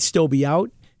couple. It may still be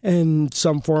out in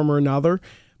some form or another,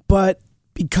 but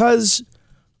because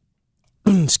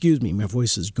excuse me, my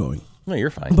voice is going. No, you're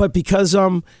fine. But because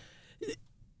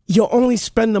you'll only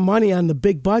spend the money on the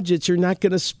big budgets, you're not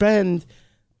going to spend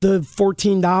the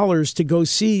 $14 to go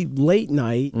see Late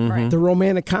Night, the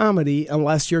romantic comedy,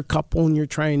 unless you're a couple and you're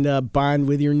trying to bond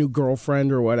with your new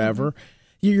girlfriend or whatever.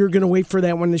 You're going to wait for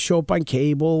that one to show up on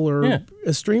cable or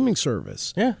a streaming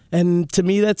service. Yeah. And to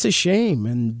me, that's a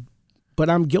shame. But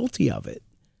I'm guilty of it.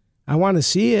 I want to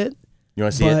see it. You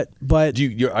want to see it? But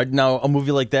you're now a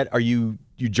movie like that, are you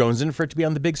jonesing for it to be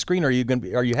on the big screen, or are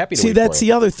you happy to see? Wait That's for it?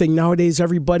 the other thing nowadays.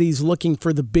 Everybody's looking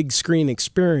for the big screen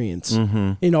experience.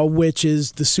 Which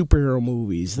is the superhero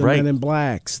movies, the Men in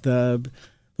Blacks, the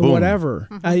whatever.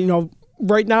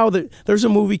 Right now there's a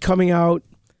movie coming out.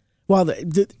 Well,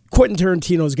 Quentin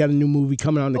Tarantino's got a new movie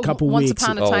coming out in a couple Once weeks.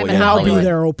 Upon a Time in and I'll Hollywood. be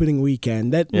there opening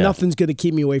weekend. Nothing's going to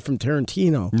keep me away from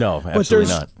Tarantino. No, absolutely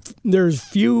not. There's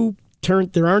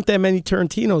there aren't that many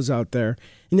Tarantinos out there.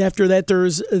 And after that,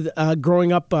 there's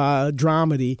Growing Up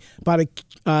dramedy about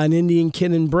an Indian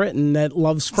kid in Britain that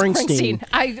loves Springsteen.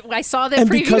 I saw that And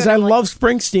preview because and I I'm love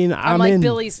Springsteen, I'm I'm like in.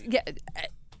 Billy's. Yeah,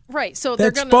 right. So That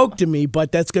they're gonna spoke to me,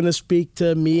 but that's going to speak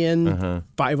to me and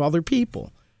 5 other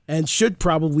people. And should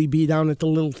probably be down at the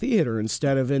little theater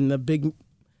instead of in the big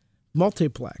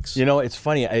multiplex. It's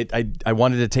funny. I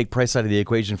wanted to take price out of the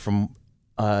equation from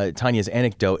Tanya's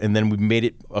anecdote, and then we made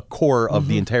it a core of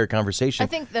the entire conversation. I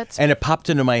think that's... And it popped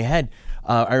into my head.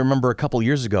 I remember a couple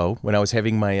years ago when I was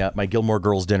having my my Gilmore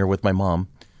Girls dinner with my mom.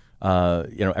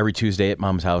 Every Tuesday at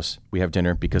Mom's house we have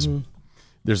dinner because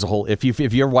there's a whole. If you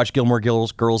ever watch Gilmore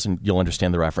Girls, and you'll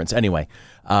understand the reference. Anyway,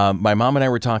 my mom and I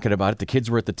were talking about it. The kids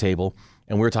were at the table,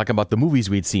 and we were talking about the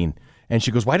movies we'd seen. And she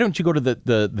goes, "Why don't you go to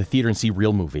the theater and see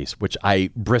real movies?" Which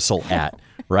I bristle at,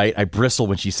 right? I bristle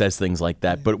when she says things like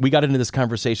that. But we got into this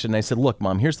conversation, and I said, "Look,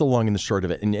 Mom, here's the long and the short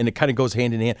of it." And it kind of goes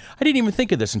hand in hand. I didn't even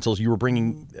think of this until you were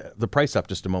bringing the price up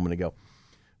just a moment ago.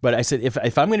 But I said,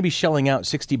 if I'm going to be shelling out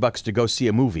 $60 to go see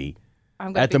a movie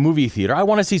at the movie theater, I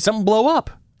want to see something blow up.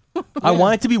 I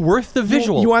want it to be worth the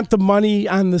visual. You want the money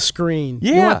on the screen.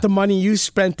 Yeah. You want the money you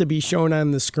spent to be shown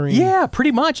on the screen. Yeah,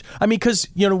 pretty much. I mean, because,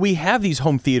 we have these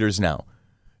home theaters now.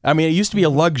 I mean, it used to be a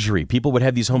luxury. People would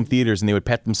have these home theaters and they would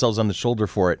pat themselves on the shoulder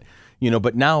for it.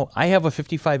 But now I have a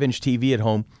 55-inch TV at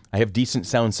home. I have decent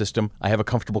sound system. I have a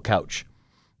comfortable couch.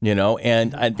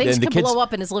 And Things the could kids, blow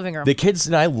up in his living room. The kids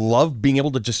and I love being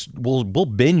able to we'll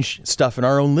binge stuff in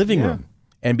our own living room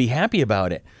and be happy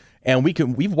about it. And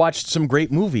we've watched some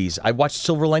great movies. I watched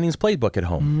Silver Linings Playbook at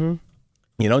home.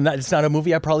 It's not a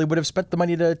movie I probably would have spent the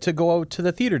money to go out to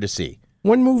the theater to see.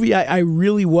 One movie I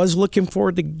really was looking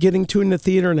forward to getting to in the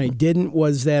theater, and I didn't,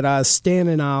 was that Stan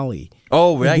and Ollie.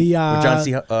 Oh, right.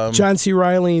 With John C.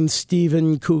 Reilly and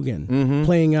Stephen Coogan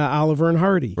playing Oliver and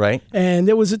Hardy. Right. And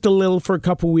it was at the Little for a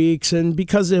couple weeks, and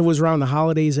because it was around the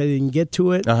holidays, I didn't get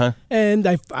to it. And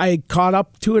I caught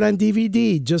up to it on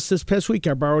DVD just this past week.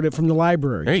 I borrowed it from the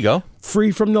library. There you go.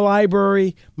 Free from the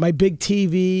library, my big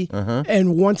TV.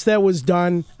 And once that was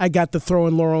done, I got to throw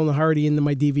in Laurel and Hardy into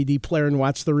my DVD player and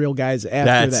watch The Real Guys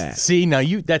after that. See, now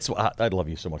I love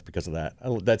you so much because of that.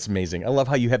 That's amazing. I love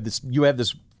how you have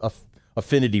this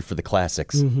affinity for the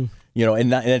classics. And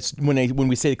it's when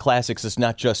we say classics, it's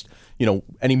not just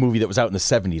any movie that was out in the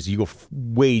 70s. You go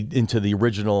way into the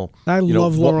original. I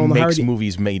love Laurel and Hardy.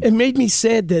 Movies made. It made me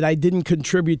sad that I didn't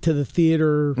contribute to the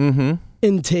theater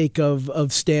intake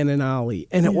of Stan and Ollie,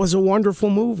 and it was a wonderful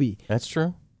movie. That's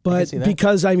true. But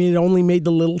because it only made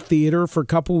the little theater for a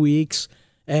couple weeks,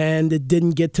 and it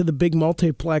didn't get to the big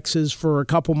multiplexes for a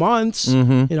couple months.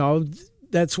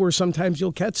 That's where sometimes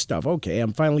you'll catch stuff. Okay,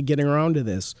 I'm finally getting around to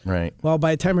this. Right. Well,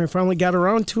 by the time I finally got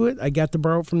around to it, I got to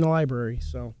borrow it from the library.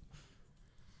 So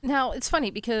now it's funny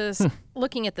because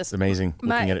looking at this, it's amazing.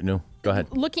 Looking at it new. Go ahead.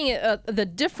 Looking at the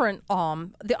different,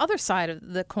 the other side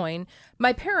of the coin.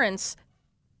 My parents,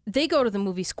 they go to the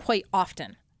movies quite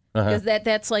often because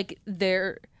that's like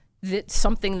that's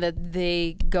something that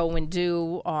they go and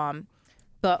do.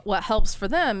 But what helps for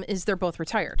them is they're both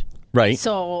retired. Right.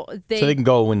 So they can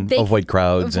go and avoid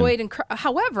crowds.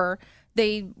 However,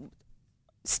 they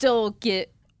still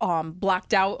get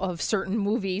blocked out of certain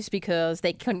movies because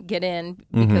they couldn't get in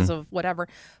because of whatever.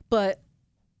 But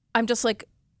I'm just like,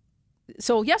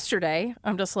 so yesterday,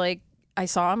 I'm just like, I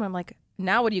saw him. I'm like,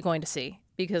 now what are you going to see?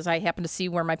 Because I happened to see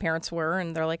where my parents were,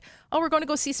 and they're like, oh, we're going to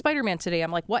go see Spider-Man today.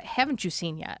 I'm like, what haven't you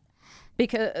seen yet?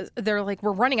 because they're like,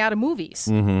 we're running out of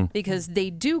movies because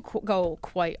they do go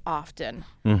quite often,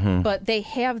 but they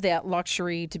have that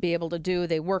luxury to be able to do.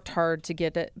 They worked hard to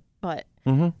get it, but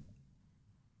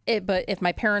but if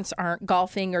my parents aren't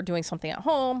golfing or doing something at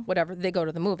home, whatever, they go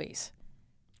to the movies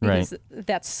because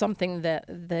that's something that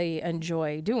they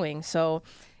enjoy doing. So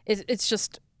it's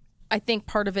just, I think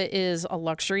part of it is a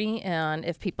luxury, and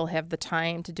if people have the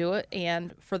time to do it,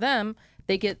 and for them,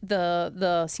 they get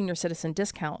the senior citizen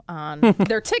discount on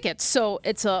their tickets, so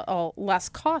it's a less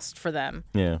cost for them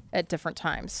at different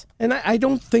times. And I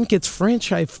don't think it's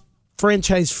franchise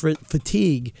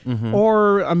fatigue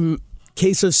or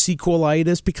case of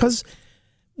sequelitis, because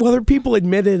whether people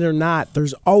admit it or not,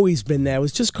 there's always been that. It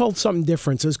was just called something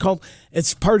different. So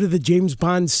it's part of the James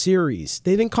Bond series.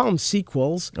 They didn't call them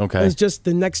sequels. Okay. It was just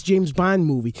the next James Bond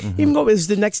movie. Even though it was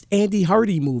the next Andy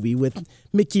Hardy movie with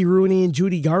Mickey Rooney and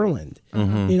Judy Garland.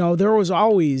 You know, there was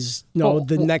always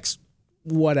the next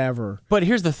whatever. But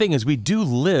here's the thing is we do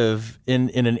live in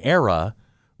an era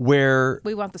where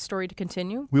we want the story to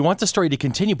continue. We want the story to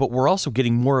continue, but we're also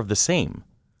getting more of the same.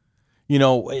 You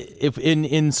know, if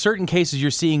in certain cases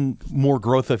you're seeing more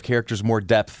growth of characters, more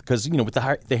depth, because, you know, with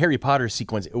the Harry Potter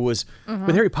sequence, it was,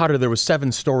 with Harry Potter, there was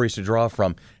 7 stories to draw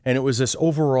from, and it was this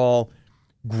overall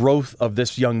growth of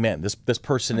this young man, this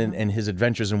person and his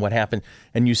adventures and what happened,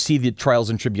 and you see the trials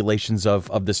and tribulations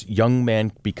of this young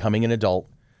man becoming an adult,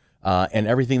 and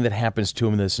everything that happens to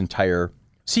him in this entire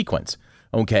sequence.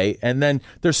 Okay, and then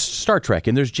there's Star Trek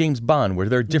and there's James Bond, where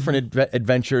there are different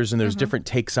adventures and there's different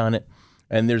takes on it.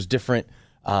 And there's different,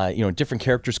 different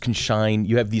characters can shine.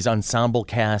 You have these ensemble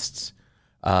casts,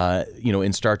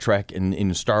 in Star Trek and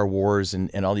in Star Wars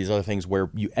and all these other things where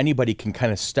anybody can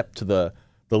kind of step to the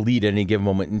lead at any given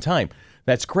moment in time.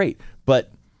 That's great.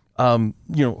 But,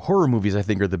 horror movies, I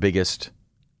think, are the biggest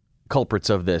culprits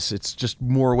of this. It's just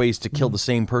more ways to kill the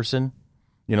same person.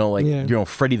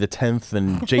 Freddy the 10th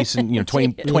and Jason,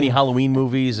 20 Halloween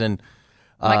movies and...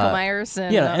 Michael Myers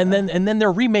and and then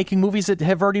they're remaking movies that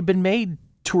have already been made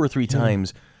 2 or 3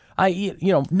 times. I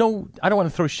don't want to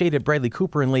throw shade at Bradley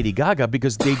Cooper and Lady Gaga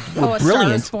because they were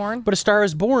brilliant. But A Star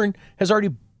Is Born has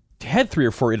already had 3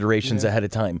 or 4 iterations ahead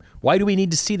of time. Why do we need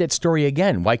to see that story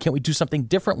again? Why can't we do something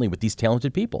differently with these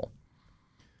talented people?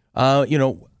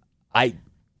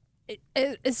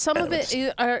 Is some of it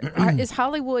is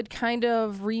Hollywood kind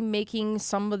of remaking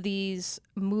some of these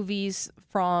movies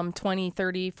from 20,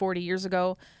 30, 40 years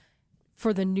ago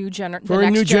for the new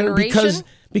generation?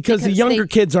 Because the younger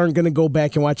kids aren't going to go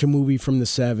back and watch a movie from the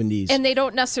 70s. And they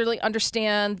don't necessarily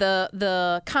understand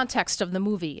the context of the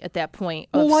movie at that point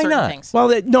of why certain not? things.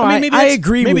 Well, I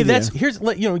agree with you. Here's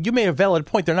you made a valid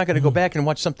point. They're not going to go back and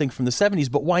watch something from the 70s,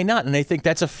 but why not? And I think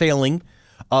that's a failing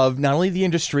of not only the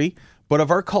industry, but of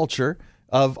our culture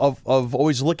of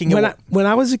always looking at when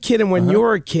I was a kid and when you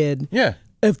were a kid,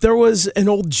 if there was an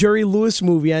old Jerry Lewis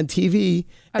movie on TV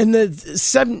in the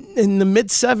mid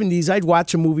 70s, I'd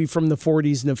watch a movie from the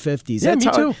 40s and the 50s. Yeah, me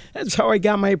too. That's how I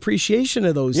got my appreciation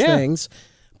of those things.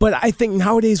 But I think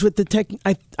nowadays with the tech,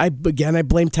 I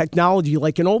blame technology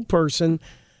like an old person,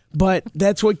 but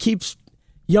that's what keeps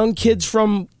young kids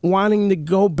from wanting to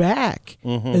go back.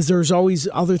 Is there's always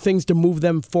other things to move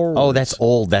them forward. Oh, that's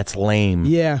old. That's lame.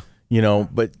 Yeah.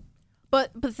 But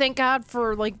thank God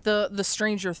for like the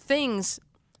Stranger Things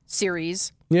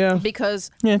series. Yeah.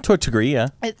 Because to a degree,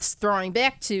 it's throwing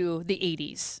back to the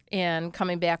 80s and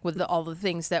coming back with all the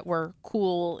things that were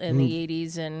cool in the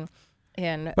 80s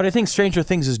and But I think Stranger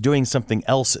Things is doing something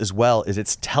else as well, is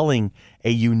it's telling a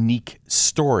unique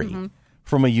story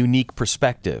from a unique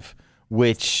perspective,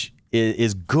 which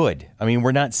is good. I mean,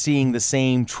 we're not seeing the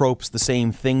same tropes, the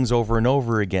same things over and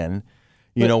over again.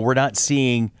 We're not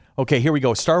seeing, okay, here we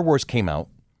go. Star Wars came out,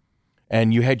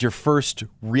 and you had your first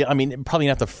real, I mean, probably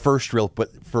not the first real,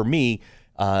 but for me,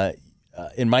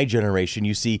 in my generation,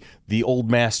 you see the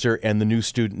old master and the new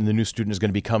student, and the new student is going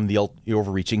to become the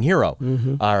overreaching hero.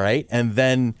 All right? And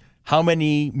then how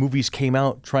many movies came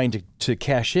out trying to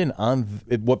cash in on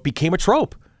what became a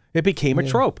trope? It became a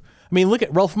trope. I mean, look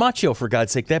at Ralph Macchio, for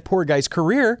God's sake. That poor guy's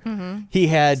career, he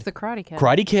had the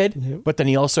Karate Kid, but then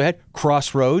he also had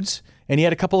Crossroads, and he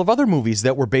had a couple of other movies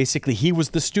that were basically, he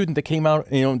was the student that came out,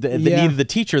 that needed the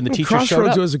teacher, and the teacher showed up.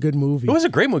 Crossroads was a good movie. It was a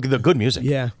great movie. The good music.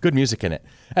 Yeah. Good music in it.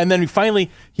 And then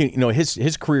finally,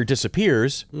 his career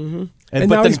disappears. And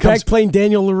now he's back playing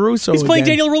Daniel LaRusso He's playing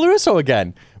Daniel LaRusso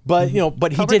again. But,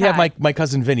 but he did have my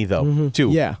cousin Vinny, though,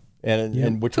 too. Yeah.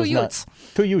 And which Two was Utes. not...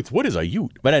 2 Utes. What is a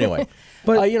Ute? But anyway.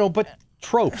 But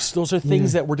tropes, those are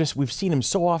things that we've seen them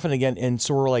so often again, and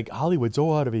so we're like, Hollywood's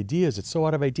so out of ideas. It's so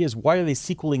out of ideas. Why are they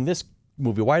sequeling this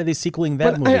movie? Why are they sequeling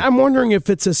that But movie? I'm wondering if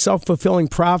it's a self-fulfilling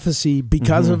prophecy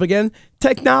because of, again,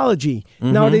 technology.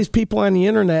 Nowadays, people on the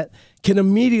internet can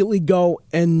immediately go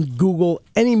and Google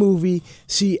any movie,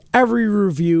 see every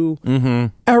review,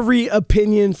 every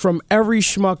opinion from every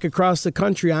schmuck across the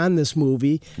country on this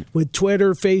movie with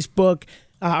Twitter, Facebook,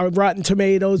 Rotten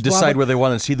Tomatoes. Decide blah, whether they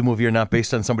want to see the movie or not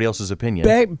based on somebody else's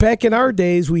opinion. Back in our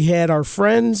days, we had our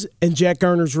friends and Jack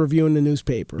Garner's review in the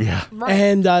newspaper. Yeah.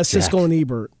 And Siskel and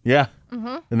Ebert. Yeah.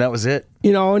 And that was it.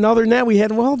 And other than that, we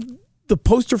had, the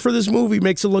poster for this movie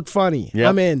makes it look funny. Yep.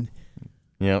 I'm in.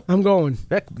 Yeah. I'm going.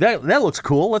 That looks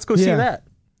cool. Let's go see Yeah. that.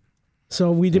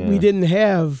 So we didn't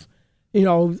have,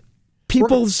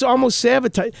 people almost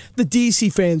sabotage the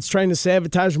DC fans trying to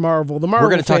sabotage Marvel. The Marvel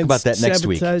We're going to talk fans about that next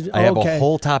week. sabotage- I have okay. a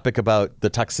whole topic about the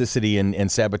toxicity and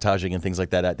sabotaging and things like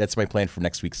that. That's my plan for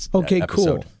next week's Okay, episode.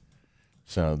 cool.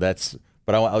 So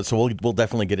we'll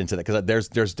definitely get into that because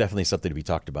there's definitely something to be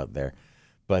talked about there.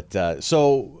 But I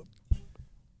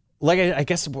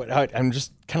guess I'm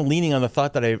just kind of leaning on the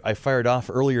thought that I fired off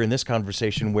earlier in this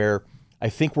conversation, where I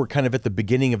think we're kind of at the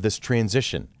beginning of this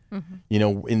transition.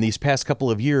 In these past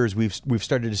couple of years, we've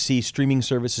started to see streaming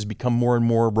services become more and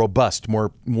more robust,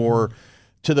 more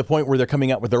to the point where they're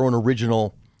coming out with their own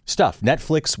original stuff.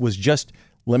 Netflix was just,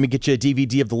 let me get you a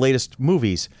DVD of the latest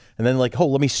movies, and then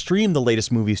let me stream the latest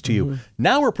movies to you.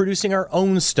 Now we're producing our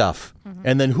own stuff,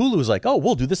 and then Hulu's like, oh,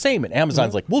 we'll do the same, and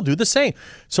Amazon's like, we'll do the same.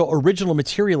 So original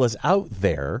material is out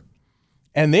there,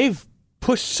 and they've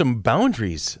pushed some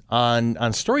boundaries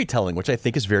on storytelling, which I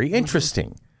think is very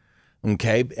interesting.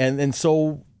 Okay, and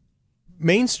so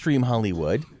mainstream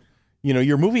Hollywood,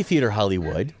 your movie theater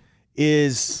Hollywood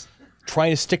is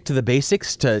trying to stick to the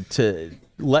basics to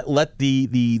let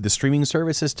the streaming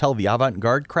services tell the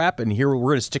avant-garde crap, and here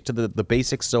we're going to stick to the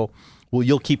basics. So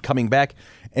you'll keep coming back,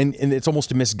 and it's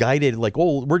almost a misguided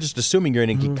we're just assuming you're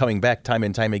going to keep coming back time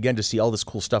and time again to see all this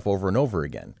cool stuff over and over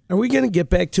again. Are we going to get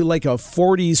back to a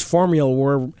 40s formula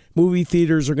where movie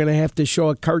theaters are going to have to show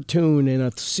a cartoon and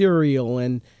a serial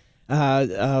and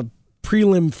a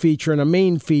prelim feature and a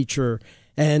main feature,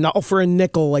 and all for a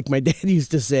nickel, like my dad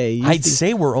used to say? I'd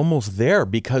say we're almost there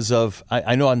because of,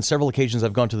 I know on several occasions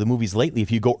I've gone to the movies lately,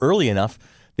 if you go early enough,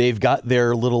 they've got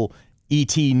their little ET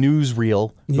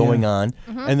newsreel going on,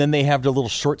 and then they have their little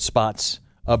short spots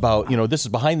about, this is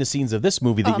behind the scenes of this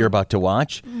movie that you're about to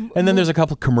watch, and then there's a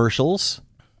couple commercials.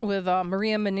 With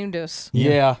Maria Menounos.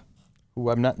 Yeah. Who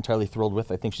I'm not entirely thrilled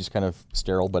with. I think she's kind of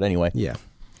sterile, but anyway. Yeah.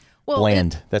 Well,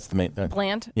 Bland. That's the main.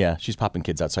 Bland? Yeah, she's popping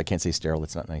kids out, so I can't say sterile.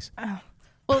 It's not nice.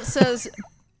 Well, it says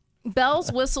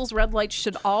bells, whistles, red lights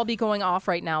should all be going off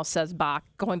right now, says Bach,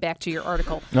 going back to your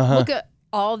article. Look at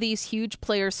all these huge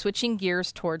players switching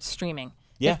gears towards streaming.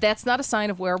 Yeah. If that's not a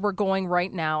sign of where we're going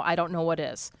right now, I don't know what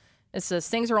is. It says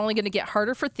things are only going to get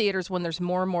harder for theaters when there's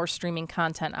more and more streaming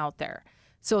content out there.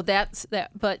 So that's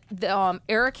that. But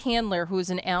Eric Handler, who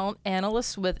is an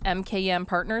analyst with MKM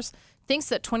Partners, thinks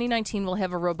that 2019 will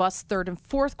have a robust third and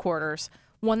fourth quarters,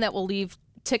 one that will leave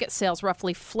ticket sales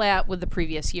roughly flat with the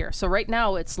previous year. So right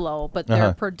now it's low, but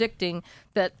they're predicting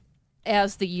that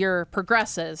as the year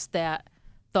progresses, that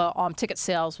the ticket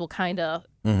sales will kind of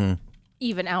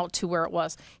even out to where it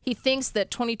was. He thinks that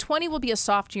 2020 will be a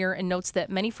soft year and notes that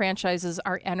many franchises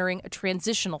are entering a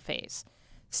transitional phase.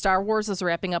 Star Wars is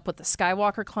wrapping up with the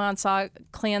Skywalker clan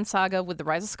saga with the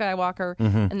Rise of Skywalker,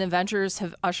 and the Avengers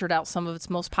have ushered out some of its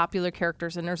most popular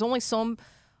characters, and there's only so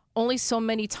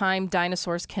many time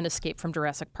dinosaurs can escape from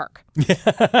Jurassic Park. Yeah,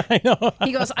 I know.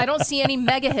 He goes, I don't see any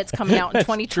mega hits coming out in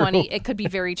 2020. True. It could be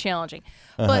very challenging.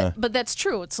 But that's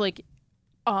true. It's like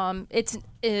Jeff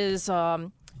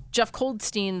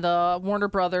Goldstein, the Warner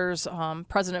Brothers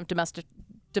president of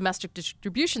domestic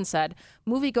distribution, said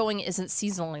movie-going isn't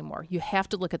seasonal anymore. You have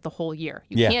to look at the whole year.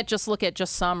 You can't just look at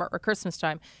just summer or Christmas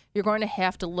time. You're going to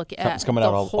have to look at coming the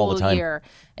out whole all the time. year.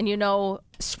 And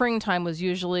springtime was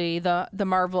usually the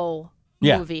Marvel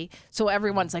movie. So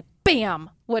everyone's like, bam,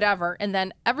 whatever. And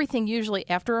then everything usually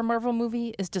after a Marvel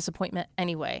movie is disappointment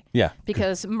anyway. Yeah.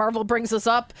 Because Marvel brings us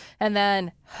up and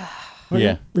then...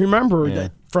 Remember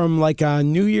that from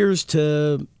New Year's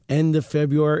to end of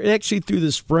February, actually through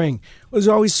the spring, was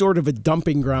always sort of a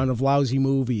dumping ground of lousy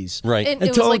movies. Right. And it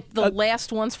was like the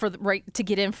last ones to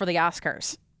get in for the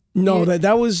Oscars. No,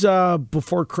 that was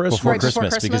before Christmas. Before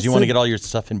Christmas, because you want to get all your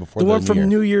stuff in before the the one New from Year.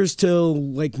 New Year's till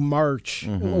March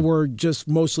were just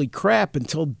mostly crap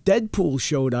until Deadpool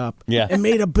showed up and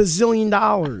made $1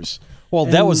 bazillion. Well,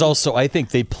 that was also, I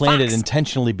think they planned it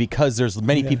intentionally because there's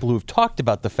many people who've talked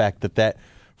about the fact that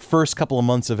first couple of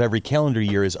months of every calendar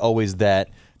year is always that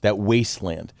that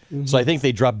wasteland. So I think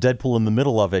they dropped Deadpool in the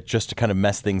middle of it just to kind of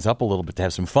mess things up a little bit, to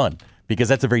have some fun, because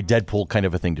that's a very Deadpool kind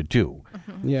of a thing to do.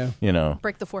 Yeah. You know.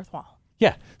 Break the fourth wall.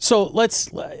 Yeah. So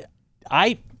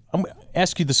I'm going to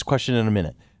ask you this question in a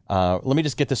minute. Let me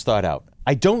just get this thought out.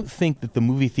 I don't think that the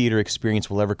movie theater experience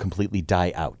will ever completely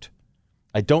die out.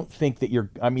 I don't think that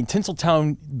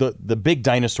Tinseltown, the big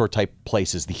dinosaur type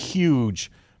places, the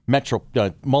huge metro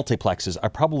multiplexes are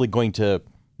probably going to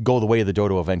go the way of the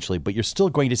dodo eventually, but you're still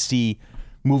going to see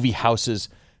movie houses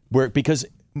because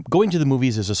going to the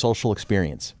movies is a social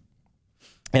experience.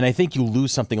 And I think you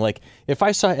lose something. Like, if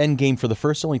I saw Endgame for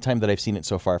the only time that I've seen it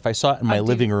so far, if I saw it in my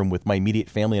living room with my immediate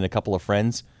family and a couple of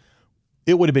friends,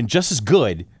 it would have been just as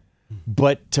good,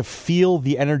 but to feel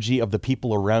the energy of the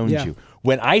people around you.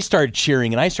 When I started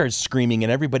cheering and I started screaming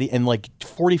and everybody, and like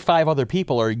 45 other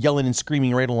people are yelling and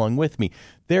screaming right along with me,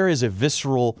 there is a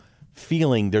visceral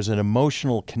feeling. There's an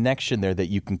emotional connection there that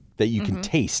you can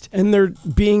taste. And they're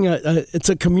being it's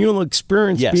a communal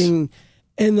experience. Yes. Being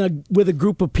with a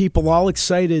group of people all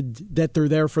excited that they're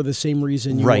there for the same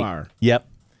reason you are. Yep.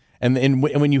 And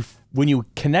when you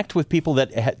connect with people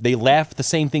that they laugh at the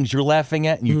same things you're laughing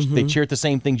at, and they cheer at the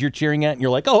same things you're cheering at, and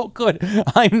you're like, oh, good,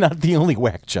 I'm not the only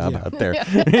whack job out there.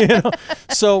 You know?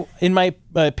 So, in my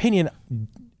opinion,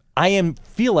 I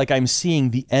feel like I'm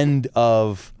seeing the end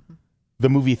of the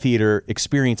movie theater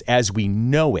experience as we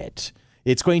know it.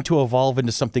 It's going to evolve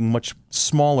into something much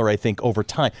smaller, I think, over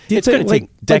time. It's going to take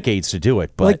decades to do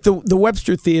it. But like the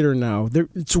Webster Theater now,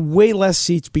 it's way less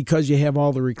seats because you have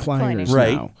all the recliners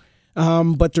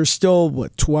now. But there's still,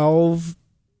 12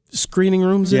 screening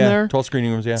rooms in there? 12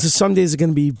 screening rooms, yeah. So some days it's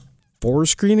going to be 4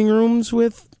 screening rooms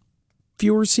with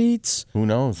fewer seats. Who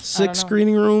knows? 6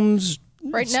 screening rooms.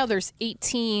 Right now there's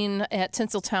 18 at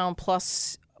Tinseltown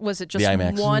plus... Was it just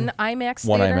IMAX. one IMAX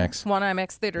theater? One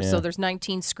IMAX theater. Yeah. So there's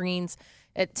 19 screens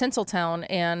at Tinseltown,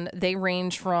 and they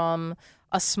range from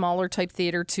a smaller type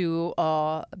theater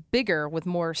to bigger with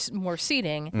more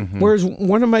seating. Mm-hmm. Whereas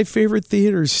one of my favorite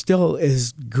theaters still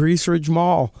is Grease Ridge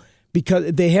Mall,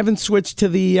 because they haven't switched to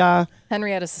the...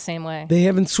 Henrietta's the same way. They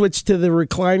haven't switched to the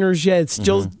recliners yet. It's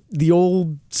still the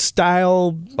old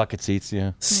style... Bucket seats,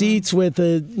 yeah. Seats with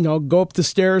go up the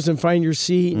stairs and find your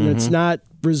seat, and it's not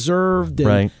reserved.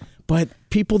 Right. But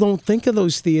people don't think of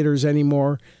those theaters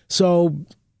anymore. So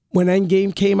when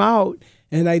Endgame came out,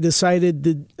 and I decided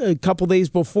that a couple days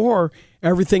before,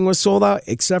 everything was sold out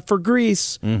except for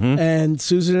Grease. And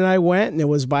Susan and I went, and it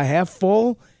was by half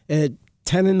full at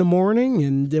 10 in the morning,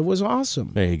 and it was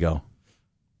awesome. There you go.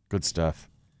 Good stuff.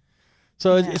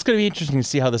 So it's going to be interesting to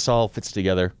see how this all fits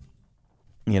together.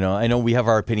 You know, I know we have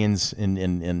our opinions,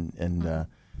 but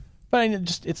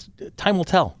it's time will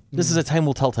tell. This is a time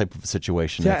will tell type of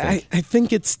situation. Yeah, I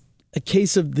think it's a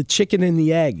case of the chicken and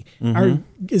the egg.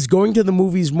 Is going to the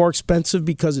movies more expensive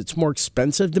because it's more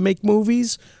expensive to make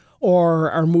movies,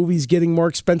 or are movies getting more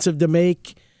expensive to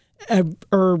make,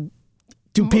 or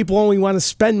do people only want to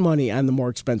spend money on the more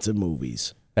expensive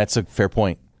movies? That's a fair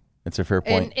point. That's a fair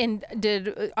point. And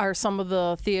are some of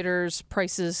the theaters'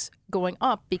 prices going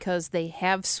up because they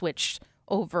have switched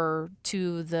over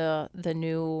to the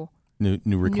new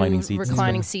reclining seats?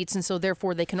 Reclining seats, and so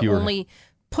therefore they can only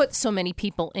put so many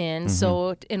people in.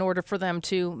 So in order for them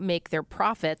to make their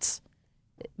profits,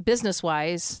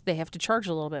 business-wise, they have to charge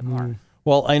a little bit more.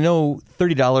 Well, I know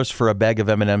 $30 for a bag of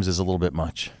M&Ms is a little bit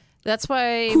much. That's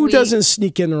why Who doesn't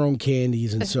sneak in their own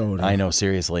candies and soda? I know,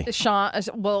 seriously. Sean,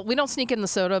 well, we don't sneak in the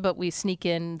soda, but we sneak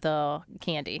in the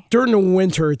candy. During the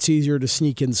winter, it's easier to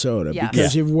sneak in soda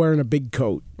because you're wearing a big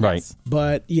coat. Right.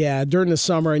 But yeah, during the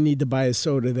summer, I need to buy a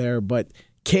soda there. But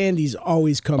candy's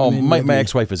always coming in. My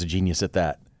ex-wife is a genius at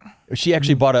that. She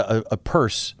actually bought a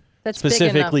purse that's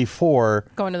specifically for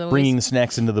going to the bringing the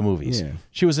snacks into the movies. Yeah.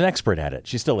 She was an expert at it.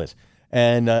 She still is.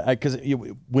 And because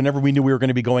whenever we knew we were going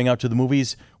to be going out to the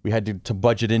movies, we had to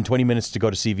budget in 20 minutes to go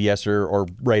to CVS or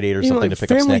Rite Aid or something to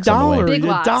pick up snacks Dollar, on the way. Big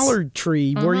Lots. Dollar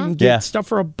Tree, where you can get stuff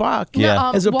for $1.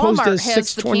 Yeah. As opposed Walmart to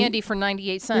has the $6.20. candy for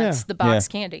 98 cents, the box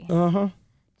candy. All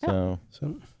right.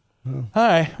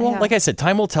 Well, like I said,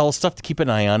 time will tell. Stuff to keep an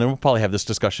eye on, and we'll probably have this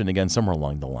discussion again somewhere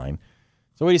along the line.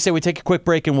 So what do you say we take a quick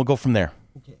break and we'll go from there?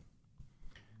 Okay.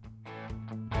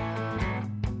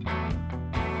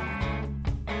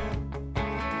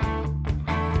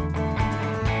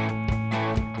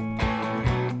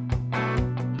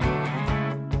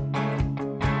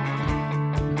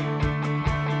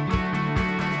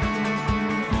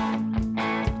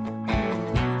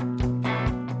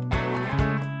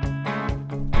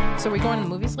 So are we going to the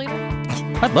movies later?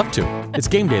 I'd love to. It's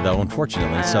game day, though,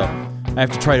 unfortunately, so I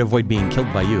have to try to avoid being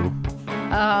killed by you.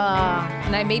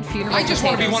 And I made funeral I just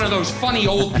want to be potatoes. one of those funny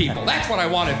old people. That's what I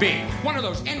want to be. One of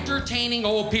those entertaining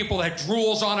old people that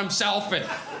drools on himself and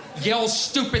yells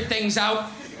stupid things out.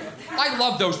 I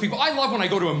love those people. I love when I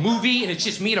go to a movie and it's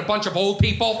just me and a bunch of old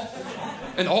people.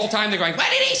 And the whole time they're going, what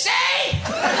did he say?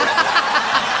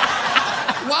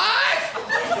 What?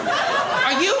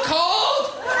 Are you cold?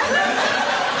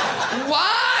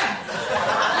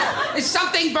 What? Is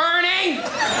something burning?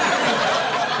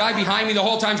 Guy behind me the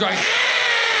whole time's going,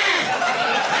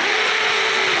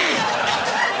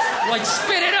 like,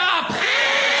 spit it up.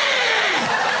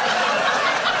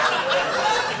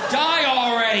 Die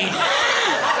already.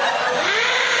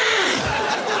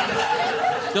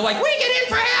 They're like, we get in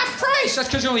for half price. That's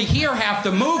because you only hear half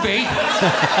the movie.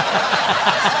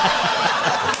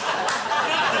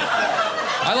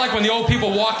 I like when the old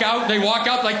people walk out, they walk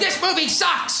out like, this movie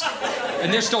sucks.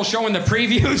 And they're still showing the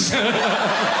previews.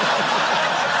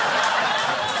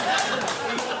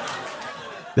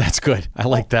 That's good. I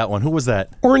like that one. Who was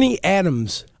that? Orny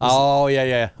Adams. Oh,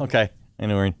 yeah. Okay. I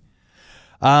know Orny.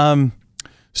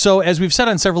 So, as we've said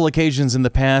on several occasions in the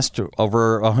past,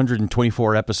 over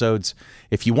 124 episodes,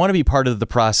 if you want to be part of the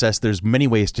process, there's many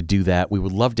ways to do that. We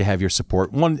would love to have your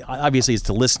support. One, obviously, is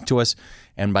to listen to us,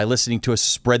 and by listening to us,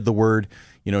 spread the word.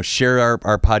 Share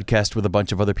our podcast with a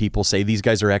bunch of other people. Say, these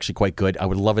guys are actually quite good. I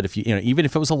would love it if even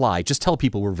if it was a lie, just tell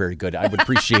people we're very good. I would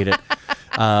appreciate it.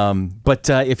 But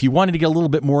if you wanted to get a little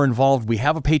bit more involved, we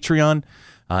have a Patreon.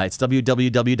 It's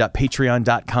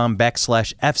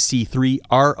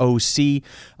www.patreon.com/FC3ROC.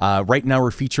 Right now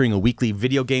we're featuring a weekly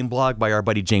video game blog by our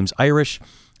buddy James Irish.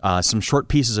 Some short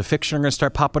pieces of fiction are going to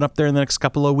start popping up there in the next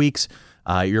couple of weeks.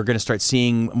 You're going to start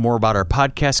seeing more about our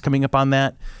podcast coming up on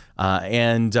that.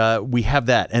 And we have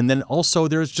that. And then also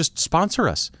there's just sponsor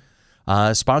us.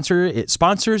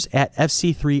 Sponsors at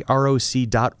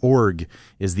fc3roc.org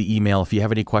is the email. If you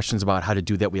have any questions about how to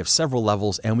do that, we have several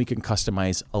levels and we can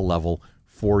customize a level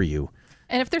for you.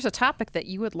 And if there's a topic that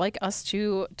you would like us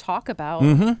to talk about,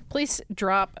 please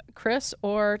drop Chris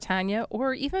or Tanya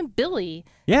or even Billy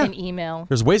an email.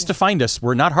 There's ways to find us.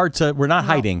 We're not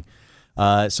hiding.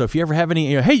 So if you ever have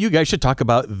any, hey, you guys should talk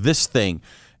about this thing.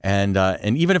 And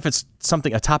even if it's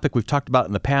a topic we've talked about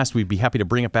in the past, we'd be happy to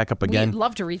bring it back up again. We'd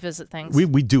love to revisit things.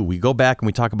 We do. We go back and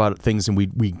we talk about things, and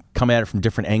we come at it from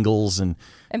different angles. And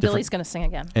Billy's going to sing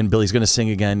again.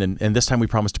 And this time we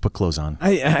promise to put clothes on.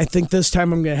 I think this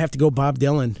time I'm going to have to go Bob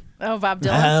Dylan. Oh, Bob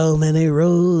Dylan. How many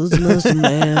roads must a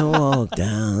man walk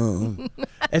down?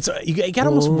 You got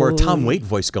almost more Tom Waite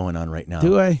voice going on right now.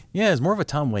 Do I? Yeah, it's more of a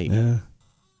Tom Waite. Yeah.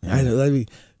 I know.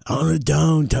 On a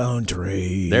downtown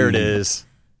train. There it is.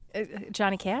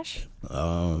 Johnny Cash?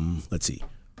 Let's see.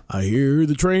 I hear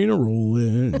the train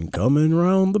a-rolling, coming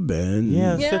around the bend.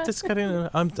 Yeah. That's kind of.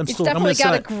 It's definitely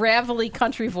got a gravelly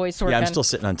country voice working. Yeah, I'm still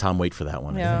sitting on Tom Waite for that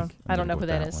one. Yeah, I don't know who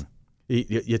that is.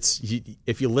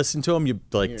 If you listen to him, you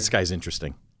like, this guy's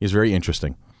interesting. He's very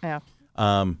interesting. Yeah.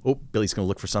 Billy's gonna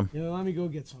look for some. Yeah, let me go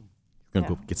get some.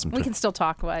 Go get some. We can still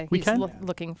talk while he's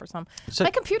looking for some.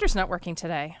 My computer's not working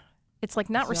today. It's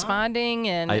like not responding,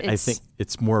 and I think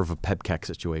it's more of a PEBCAC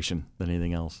situation than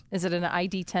anything else. Is it an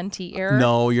ID10T error?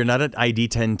 No, you're not at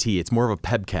ID10T. It's more of a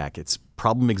PEBCAC. It's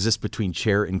problem exists between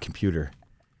chair and computer.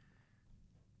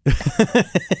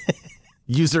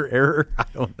 User error? I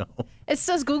don't know. It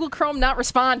says Google Chrome not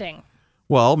responding.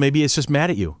 Well, maybe it's just mad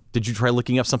at you. Did you try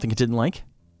looking up something it didn't like?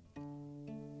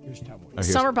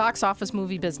 Summer box office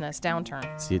movie business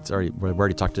downturn. See, we've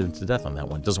already talked it to death on that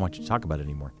one. Doesn't want you to talk about it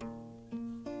anymore.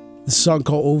 The song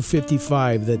called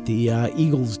 055 that the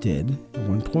Eagles did at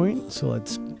one point. So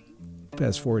let's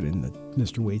fast forward into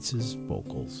Mr. Waits'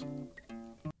 vocals.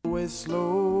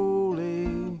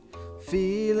 Slowly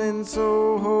feeling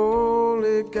so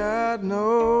holy, God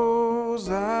knows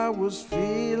I was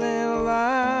feeling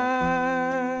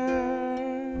alive.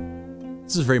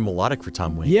 This is very melodic for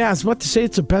Tom Waite. Yeah, I was about to say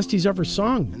it's the best he's ever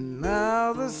sung.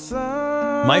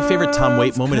 My favorite Tom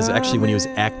Waite moment is actually when he was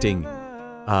acting,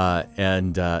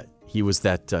 and he was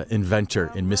that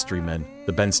inventor in Mystery Men,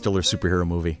 the Ben Stiller superhero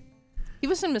movie. He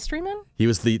was in Mystery Men? He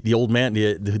was the old man,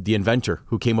 the inventor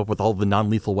who came up with all the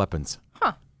non-lethal weapons.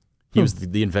 Huh. He was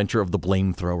the inventor of the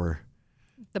blame thrower.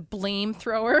 The blame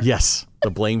thrower? Yes,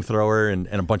 the blame thrower and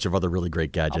a bunch of other really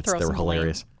great gadgets. They were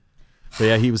hilarious. But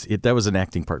yeah, that was an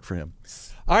acting part for him.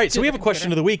 All right, so we have a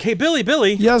question of the week. Hey,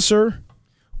 Billy. Yes, sir.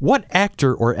 What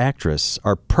actor or actress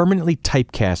are permanently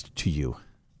typecast to you?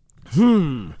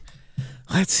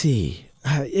 Let's see.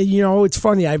 It's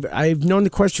funny. I've known the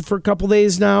question for a couple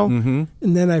days now, and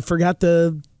then I forgot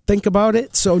to think about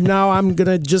it. So now I'm going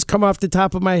to just come off the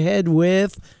top of my head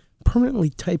with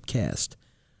permanently typecast.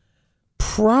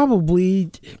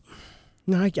 Probably,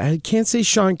 No, I can't say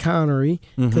Sean Connery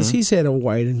because he's had a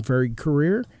wide and varied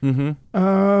career. Kind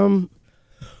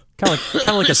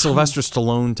of like a Sylvester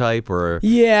Stallone type, or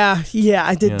Yeah,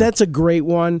 I did. Yeah. That's a great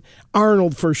one.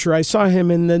 Arnold for sure. I saw him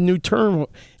in the new term,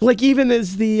 like even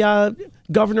as the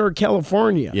governor of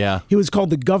California. Yeah. he was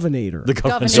called the Governator. the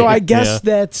Governor. So I guess Yeah.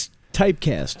 that's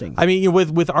typecasting. I mean,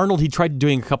 with Arnold, he tried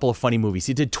doing a couple of funny movies.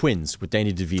 He did Twins with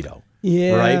Danny DeVito.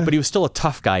 Yeah. Right? But he was still a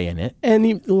tough guy in it. And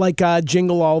he, like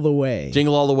Jingle All the Way.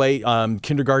 Jingle All the Way,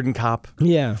 Kindergarten Cop.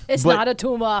 Yeah. It's But- not a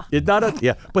tumor. It's not a,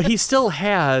 yeah. But he still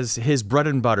has his bread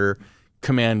and butter,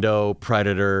 Commando,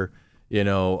 Predator,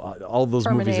 all those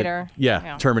Terminator. movies. Yeah,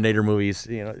 Yeah. Terminator movies.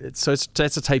 That's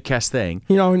a typecast thing.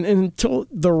 And until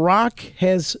The Rock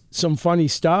has some funny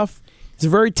stuff, he's a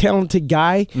very talented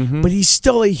guy, but he's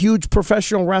still a huge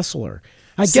professional wrestler.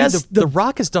 I guess the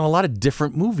Rock has done a lot of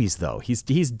different movies, though. He's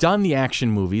done the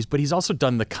action movies, but he's also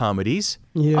done the comedies.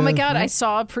 Yeah. Oh my God, I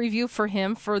saw a preview for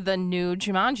him for the new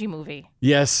Jumanji movie.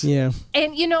 Yes. Yeah.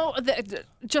 And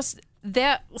just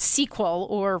that sequel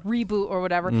or reboot or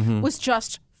whatever was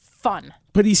just fun.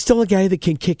 But he's still a guy that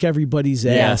can kick everybody's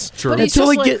ass. true. But he's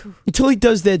Until just until he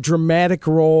does that dramatic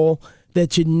role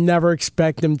that you'd never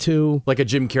expect him to. Like a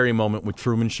Jim Carrey moment with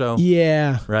Truman Show.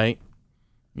 Yeah. Right?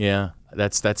 Yeah.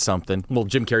 That's something. Well,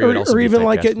 Jim Carrey would also Or be even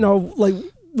like typecast. like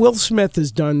Will Smith has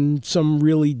done some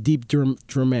really deep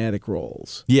dramatic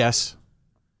roles. Yes.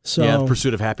 So Yeah,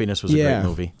 Pursuit of Happiness was a great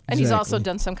movie. And he's also Exactly.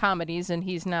 done some comedies, and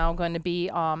he's now going to be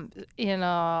in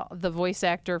the voice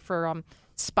actor for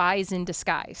Spies in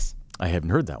Disguise. I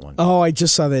haven't heard that one. Oh, I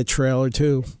just saw that trailer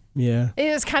too. Yeah. It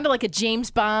is kind of like a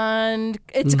James Bond.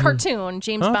 It's a cartoon,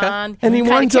 James Okay. Bond. And he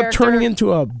kinda winds up character. turning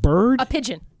into a bird. a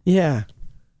pigeon. Yeah.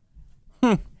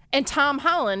 And Tom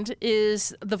Holland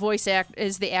is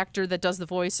the actor that does the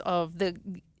voice of the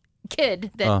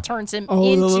kid that turns him Oh,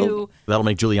 the into little- That'll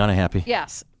make Juliana happy.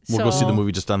 yes. We'll go see the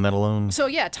movie just on that alone. So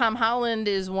yeah, Tom Holland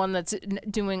is one that's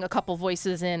doing a couple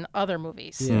voices in other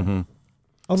movies. Yeah.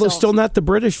 Although So- still not the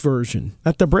British version.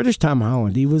 Not the British Tom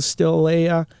Holland. He was still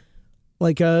a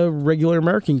like a regular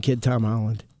American kid Tom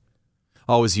Holland.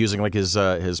 Always using like his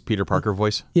Peter Parker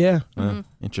voice. Yeah.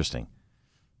 Interesting.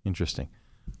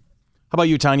 How about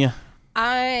you, Tanya?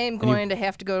 I'm going to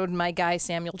have to go to my guy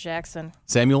Samuel Jackson.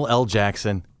 Samuel L.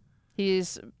 Jackson.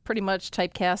 He's pretty much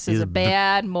typecast He's as a a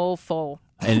bad mofo.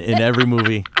 In every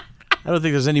movie. I don't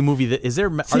think there's any movie that is there.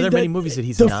 Are See, there many movies that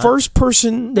he's the not?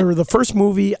 the first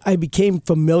movie I became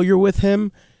familiar with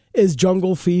him is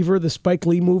Jungle Fever, the Spike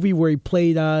Lee movie where he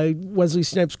played Wesley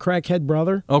Snipes' crackhead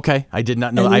brother. Okay, I did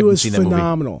not know. And I he haven't was seen that movie.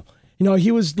 phenomenal.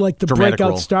 He was like the Dramatic breakout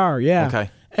role. star. Yeah.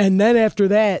 Okay. And then after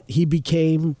that, he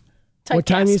became what Typecast.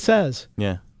 Tanya says.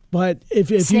 Yeah. But if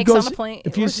you Snakes go on a Plane-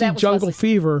 if you or see that was Jungle Wesley.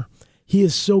 Fever, he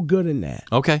is so good in that.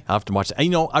 Okay, I'll have to watch that.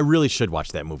 I really should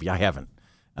watch that movie. I haven't.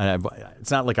 And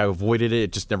it's not like I avoided it.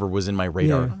 It just never was in my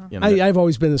radar. Yeah. I've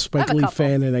always been a Spike a Lee couple.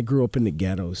 fan, and I grew up in the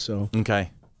ghetto. So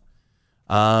Okay.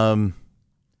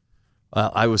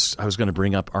 I was going to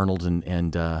bring up Arnold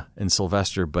and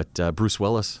Sylvester, but Bruce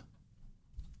Willis.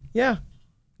 yeah,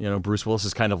 Bruce Willis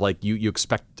is kind of like you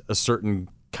expect a certain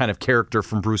kind of character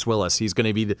from Bruce Willis. He's going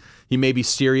to be he may be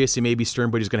serious, he may be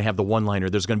stern, but he's going to have the one-liner.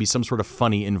 There's going to be some sort of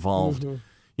funny involved.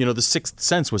 The Sixth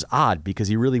Sense was odd because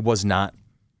he really was not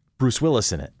Bruce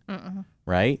Willis in it,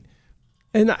 right?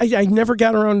 and I never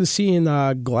got around to seeing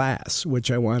Glass,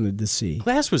 which I wanted to see.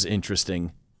 Glass was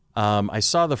interesting. I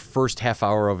saw the first half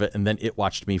hour of it, and then it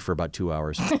watched me for about 2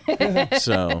 hours.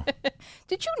 So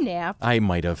Did you nap? I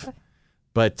might have.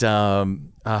 But I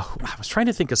was trying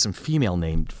to think of some female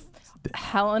named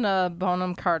Helena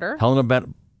Bonham Carter. Helena.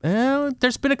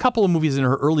 There's been a couple of movies in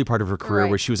her early part of her career Right,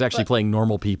 where she was actually playing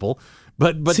normal people.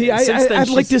 But See, since then, I'd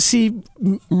like she's- to see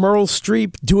Meryl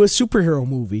Streep do a superhero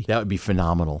movie That would be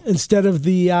phenomenal. instead of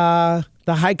the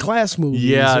high class movies.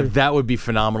 Yeah, or- that would be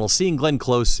phenomenal. Seeing Glenn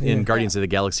Close in Guardians of the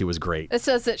Galaxy was great. It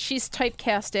says that she's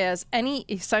typecast as any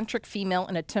eccentric female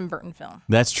in a Tim Burton film.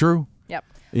 That's true. Yep.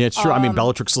 Yeah, it's true. I mean,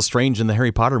 Bellatrix Lestrange in the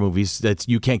Harry Potter movies,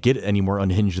 you can't get any more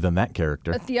unhinged than that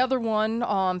character. The other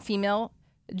one, female,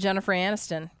 Jennifer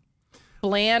Aniston.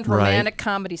 Bland Right. romantic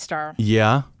comedy star.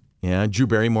 Yeah. Drew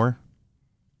Barrymore.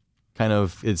 Kind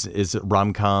of is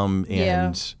rom-com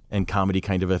and comedy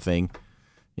kind of a thing.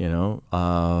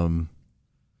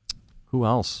 Who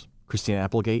else? Christina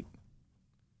Applegate.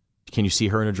 Can you see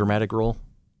her in a dramatic role?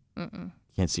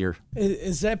 Can't see her.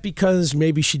 Is that because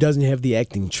maybe she doesn't have the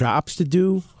acting chops to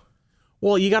do?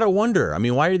 Well, you got to wonder. I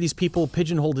mean, why are these people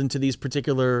pigeonholed into these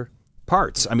particular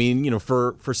parts? I mean,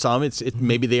 for some, it's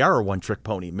maybe they are a one-trick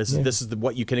pony. This is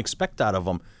what you can expect out of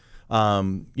them.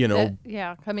 You know,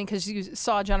 yeah, I mean, because you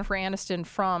saw Jennifer Aniston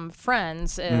from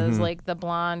Friends as like the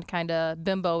blonde kind of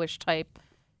bimbo-ish type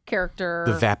character.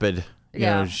 the vapid, you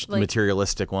Yeah, know, like-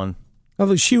 materialistic one.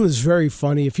 Although she was very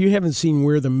funny. If you haven't seen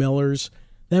We're the Millers,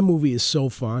 that movie is so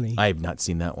funny. I have not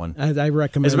seen that one. I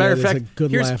recommend As a matter that of as a fact,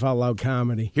 good here's- laugh out loud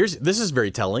comedy. This is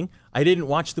very telling. I didn't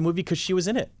watch the movie because she was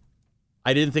in it.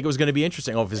 I didn't think it was going to be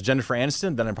interesting. Oh, if it's Jennifer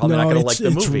Aniston, then I'm probably not going to like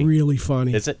the movie. It's really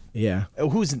funny. Is it? Yeah.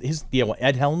 Who's his? Yeah, what,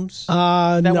 Ed Helms?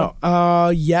 No.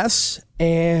 Yes,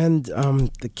 and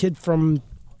the kid from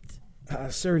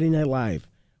Saturday Night Live.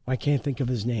 I can't think of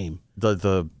his name.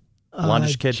 the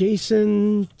blondish kid.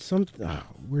 Jason.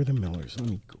 We're the Millers. Let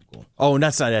me Google. Oh,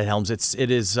 that's not Ed Helms.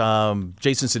 It is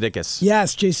Jason Sudeikis.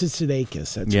 Yes, Jason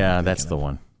Sudeikis. That's Yeah, that's the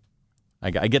one. I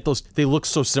get those. They look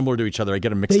so similar to each other. I get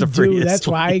them mixed They up pretty do. That's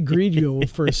easily. why I agreed you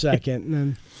for a second.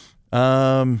 And then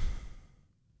Um.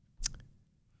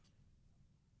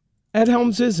 Ed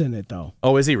Helms is in it though.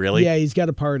 Oh, is he really? Yeah, he's got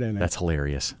a part in it. That's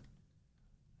hilarious.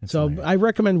 That's So hilarious. I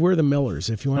recommend We're the Millers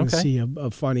if you want to Okay. see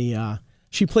a funny.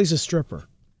 She plays a stripper.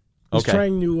 He's Okay.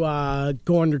 trying to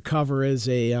go undercover as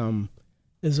a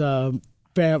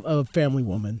family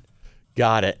woman.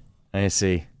 Got it. I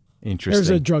see. There's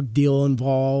Interesting. a drug deal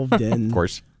involved and of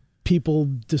course. people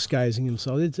disguising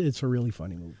themselves. It's a really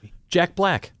funny movie. Jack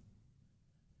Black.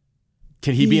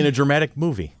 Can he be in a dramatic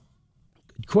movie?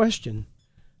 Good question.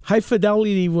 High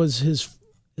Fidelity was his.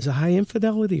 Is it High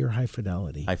Infidelity or High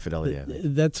Fidelity? High Fidelity. I think.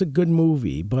 That's a good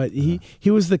movie, but he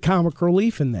was the comic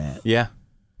relief in that. Yeah.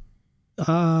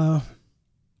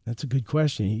 That's a good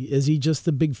question. Is he just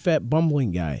the big fat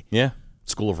bumbling guy? Yeah.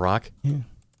 School of Rock.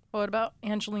 What about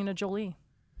Angelina Jolie?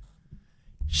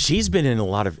 She's been in a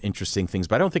lot of interesting things,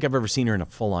 but I don't think I've ever seen her in a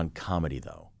full-on comedy,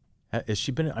 though. Has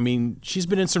she been? I mean, she's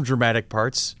been in some dramatic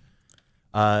parts,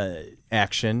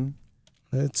 action.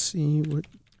 Let's see what.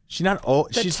 She's not. Oh,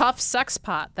 The she's tough sex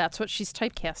pot. That's what she's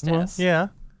typecast well, as. yeah.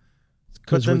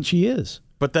 Because then- what she is.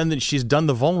 But then she's done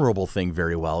the vulnerable thing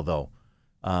very well, though.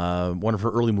 One of her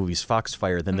early movies,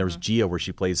 Foxfire. Then there was Gia, where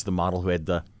she plays the model who had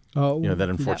the that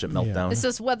unfortunate meltdown. It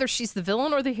says whether she's the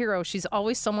villain or the hero, she's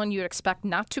always someone you'd expect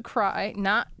not to cry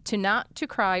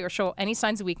or show any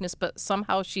signs of weakness, but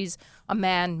somehow she's a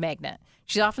man magnet.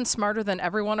 She's often smarter than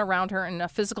everyone around her and a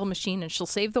physical machine, and she'll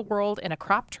save the world in a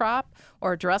crop top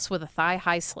or a dress with a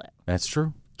thigh-high slit. That's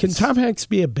true. Can Tom Hanks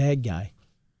be a bad guy?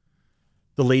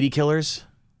 The Lady Killers.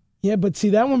 Yeah, but see,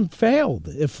 that one failed.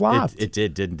 It flopped. It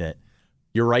did, didn't it?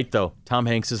 You're right, though. Tom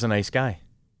Hanks is a nice guy.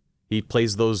 He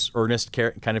plays those earnest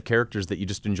kind of characters that you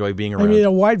just enjoy being around. I mean,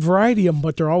 a wide variety of them,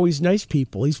 but they're always nice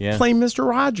people. He's Yeah. playing Mr.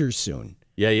 Rogers soon.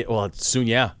 Yeah. Well, soon,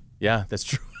 yeah. Yeah, that's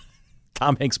true.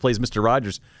 Tom Hanks plays Mr.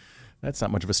 Rogers. That's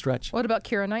not much of a stretch. What about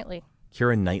Keira Knightley?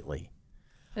 Keira Knightley.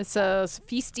 It says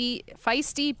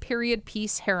feisty period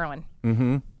piece heroine.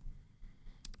 Mm-hmm.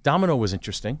 Domino was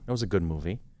interesting. That was a good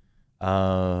movie.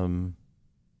 Star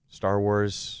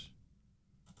Wars.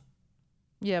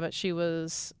 Yeah, but she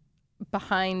was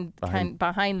behind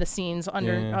the scenes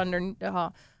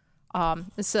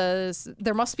it says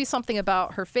there must be something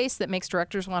about her face that makes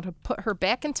directors want to put her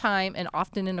back in time and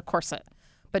often in a corset.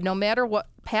 But no matter what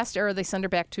past era they send her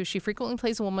back to, she frequently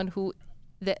plays a woman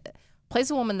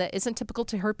that isn't typical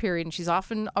to her period, and she's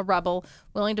often a rebel,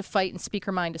 willing to fight and speak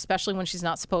her mind, especially when she's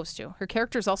not supposed to. Her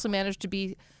characters also manage to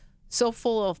be so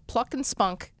full of pluck and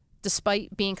spunk,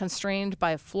 despite being constrained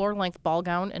by a floor-length ball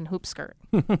gown and hoop skirt.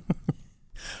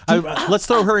 Let's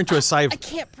throw her into a I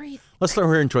can't breathe. Let's throw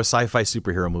her into a sci-fi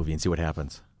superhero movie and see what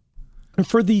happens.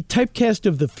 For the typecast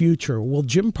of the future, will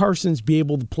Jim Parsons be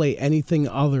able to play anything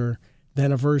other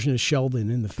than a version of Sheldon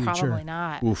in the future? Probably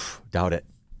not. Oof, doubt it.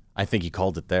 I think he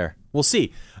called it there. We'll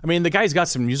see. I mean, the guy's got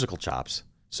some musical chops.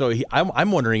 So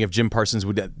I'm wondering if Jim Parsons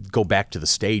would go back to the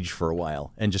stage for a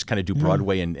while and just kind of do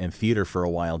Broadway and theater for a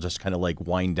while, just kind of like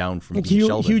wind down from Like being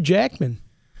Sheldon. Hugh Jackman.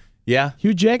 Yeah.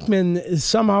 Hugh Jackman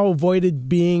somehow avoided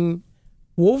being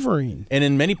Wolverine. And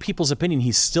in many people's opinion,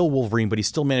 he's still Wolverine, but he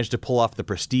still managed to pull off The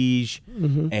Prestige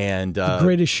and The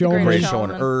Greatest Showman. Greatest Show on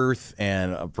Showman. Earth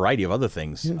and a variety of other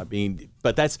things. I mean,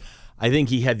 but I think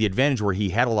he had the advantage where he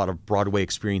had a lot of Broadway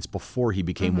experience before he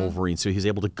became Wolverine, so he's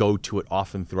able to go to it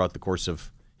often throughout the course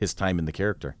of his time in the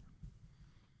character.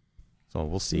 So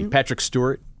we'll see. Patrick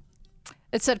Stewart,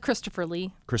 It said Christopher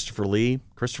Lee. Christopher Lee.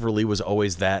 Christopher Lee was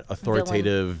always that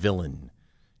authoritative villain.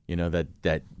 You know,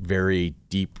 that very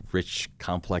deep, rich,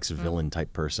 complex villain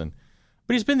type person.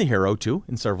 But he's been the hero, too,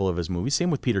 in several of his movies.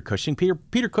 Same with Peter Cushing.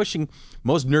 Peter Cushing,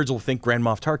 most nerds will think Grand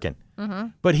Moff Tarkin.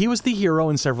 But he was the hero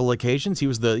in several occasions. He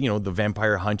was the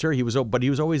vampire hunter. But he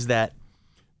was always that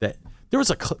there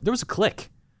was a clique.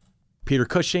 Peter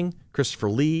Cushing, Christopher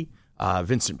Lee,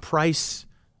 Vincent Price,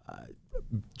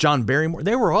 John Barrymore.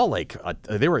 They were all like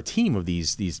they were a team of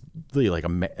these really like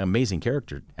amazing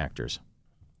character actors.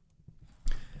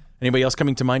 Anybody else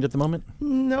coming to mind at the moment?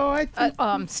 No, I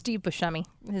think Steve Buscemi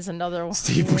is another one.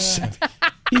 Steve Buscemi.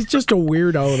 he's just a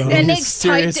weirdo, though. And they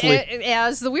Seriously. typed it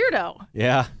as the weirdo.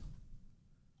 Yeah.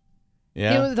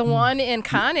 Yeah. The one in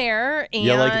Con Air and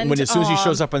Yeah, like when as soon as he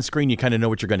shows up on screen, you kind of know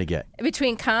what you're going to get.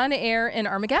 between Con Air and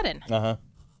Armageddon.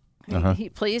 He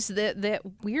plays that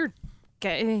weird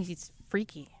guy. He's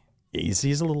freaky. He's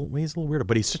a little weirdo,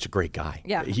 but he's such a great guy.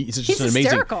 Yeah. He's just He's an amazing.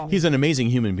 hysterical. He's an amazing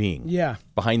human being. Yeah.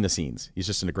 Behind the scenes, he's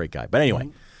just a great guy. But anyway,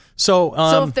 so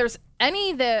So if there's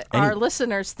any that our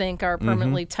listeners think are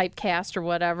permanently typecast or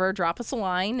whatever, drop us a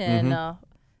line and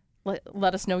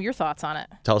let us know your thoughts on it.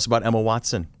 tell us about Emma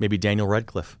Watson, maybe Daniel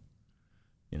Radcliffe.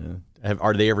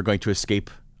 Are they ever going to escape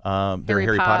their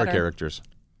Harry Potter characters?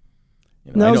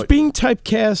 Now, is being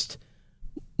typecast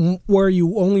where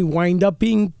you only wind up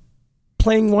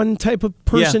playing one type of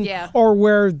person, Yeah. or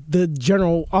where the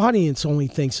general audience only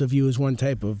thinks of you as one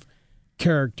type of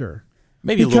character?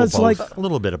 Maybe Because, a little, like, a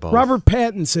little bit of both. Robert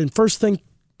Pattinson, first thing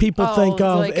people think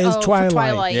of is for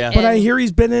Twilight. Yeah. But I hear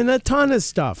he's been in a ton of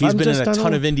stuff. He's I'm been in just a ton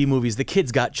unaware. of indie movies. The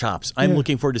kid's got chops. I'm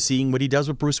looking forward to seeing what he does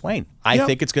with Bruce Wayne. I Yep.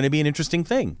 think it's going to be an interesting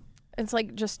thing. It's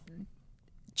like just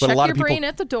But a check lot your of people- brain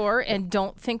at the door and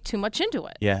don't think too much into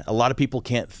it. Yeah, a lot of people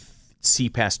can't see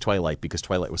past Twilight because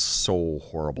Twilight was so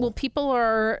horrible. Well, people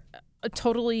are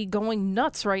totally going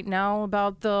nuts right now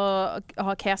about the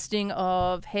casting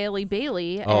of Haley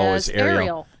Bailey as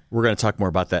Ariel. We're going to talk more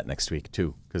about that next week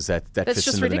too, because that fits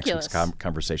just into ridiculous. the next week's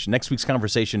conversation. Next week's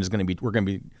conversation is going to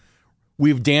be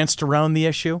we've danced around the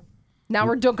issue. Now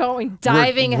we're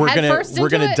diving head first into We're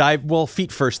going to it? dive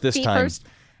feet first this Feet time. first?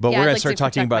 But Yeah, we're I'd going like to start to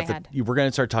talking protect about my we're going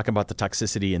to start talking about the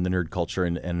toxicity in the nerd culture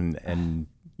and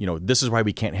this is why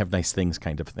we can't have nice things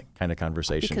kind of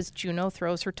conversation. because Juno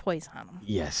throws her toys on them.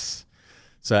 Yes.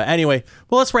 So anyway,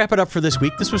 well, let's wrap it up for this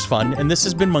week. This was fun, and this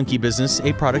has been Monkey Business,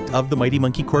 a product of the Mighty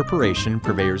Monkey Corporation,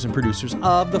 purveyors and producers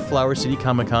of the Flower City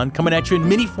Comic-Con, coming at you in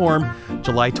mini form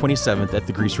July 27th at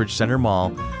the Grease Ridge Center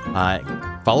Mall.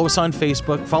 Follow us on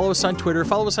Facebook, follow us on Twitter,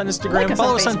 follow us on Instagram, Like us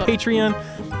follow on us on Facebook.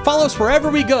 Patreon, follow us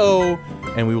wherever we go,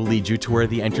 and we will lead you to where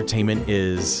the entertainment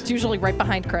is. It's usually right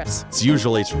behind Chris. It's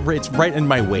right in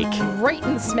my wake. Right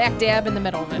in smack dab in the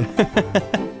middle of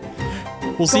it.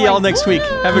 We'll see y'all next week.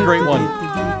 Have a great one.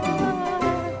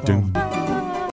 Dun.